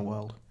professional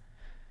world.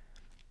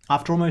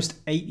 After almost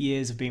 8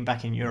 years of being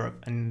back in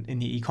Europe and in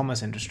the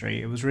e-commerce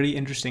industry, it was really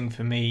interesting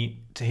for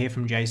me to hear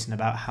from Jason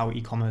about how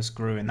e-commerce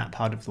grew in that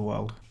part of the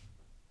world.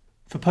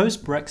 For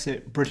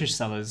post-Brexit British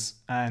sellers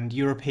and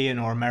European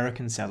or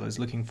American sellers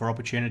looking for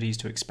opportunities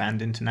to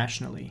expand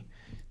internationally,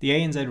 the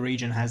ANZ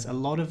region has a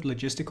lot of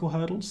logistical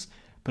hurdles,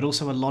 but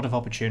also a lot of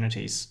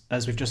opportunities,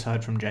 as we've just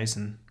heard from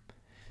Jason.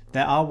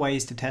 There are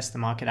ways to test the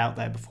market out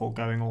there before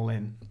going all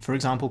in. For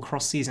example,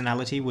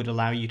 cross-seasonality would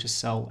allow you to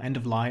sell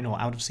end-of-line or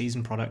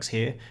out-of-season products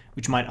here,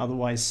 which might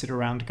otherwise sit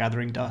around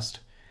gathering dust.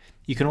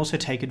 You can also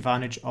take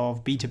advantage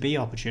of B2B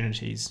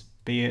opportunities,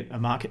 be it a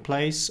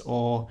marketplace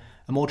or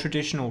a more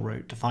traditional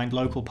route to find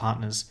local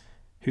partners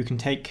who can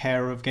take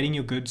care of getting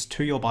your goods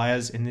to your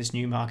buyers in this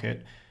new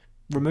market,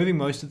 removing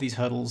most of these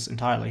hurdles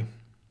entirely.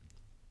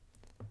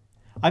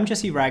 I'm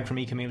Jesse Ragg from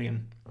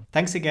eChameleon.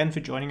 Thanks again for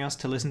joining us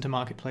to listen to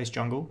Marketplace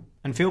Jungle,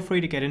 and feel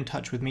free to get in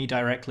touch with me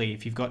directly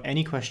if you've got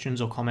any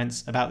questions or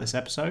comments about this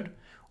episode,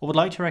 or would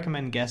like to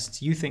recommend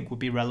guests you think would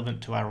be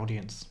relevant to our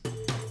audience.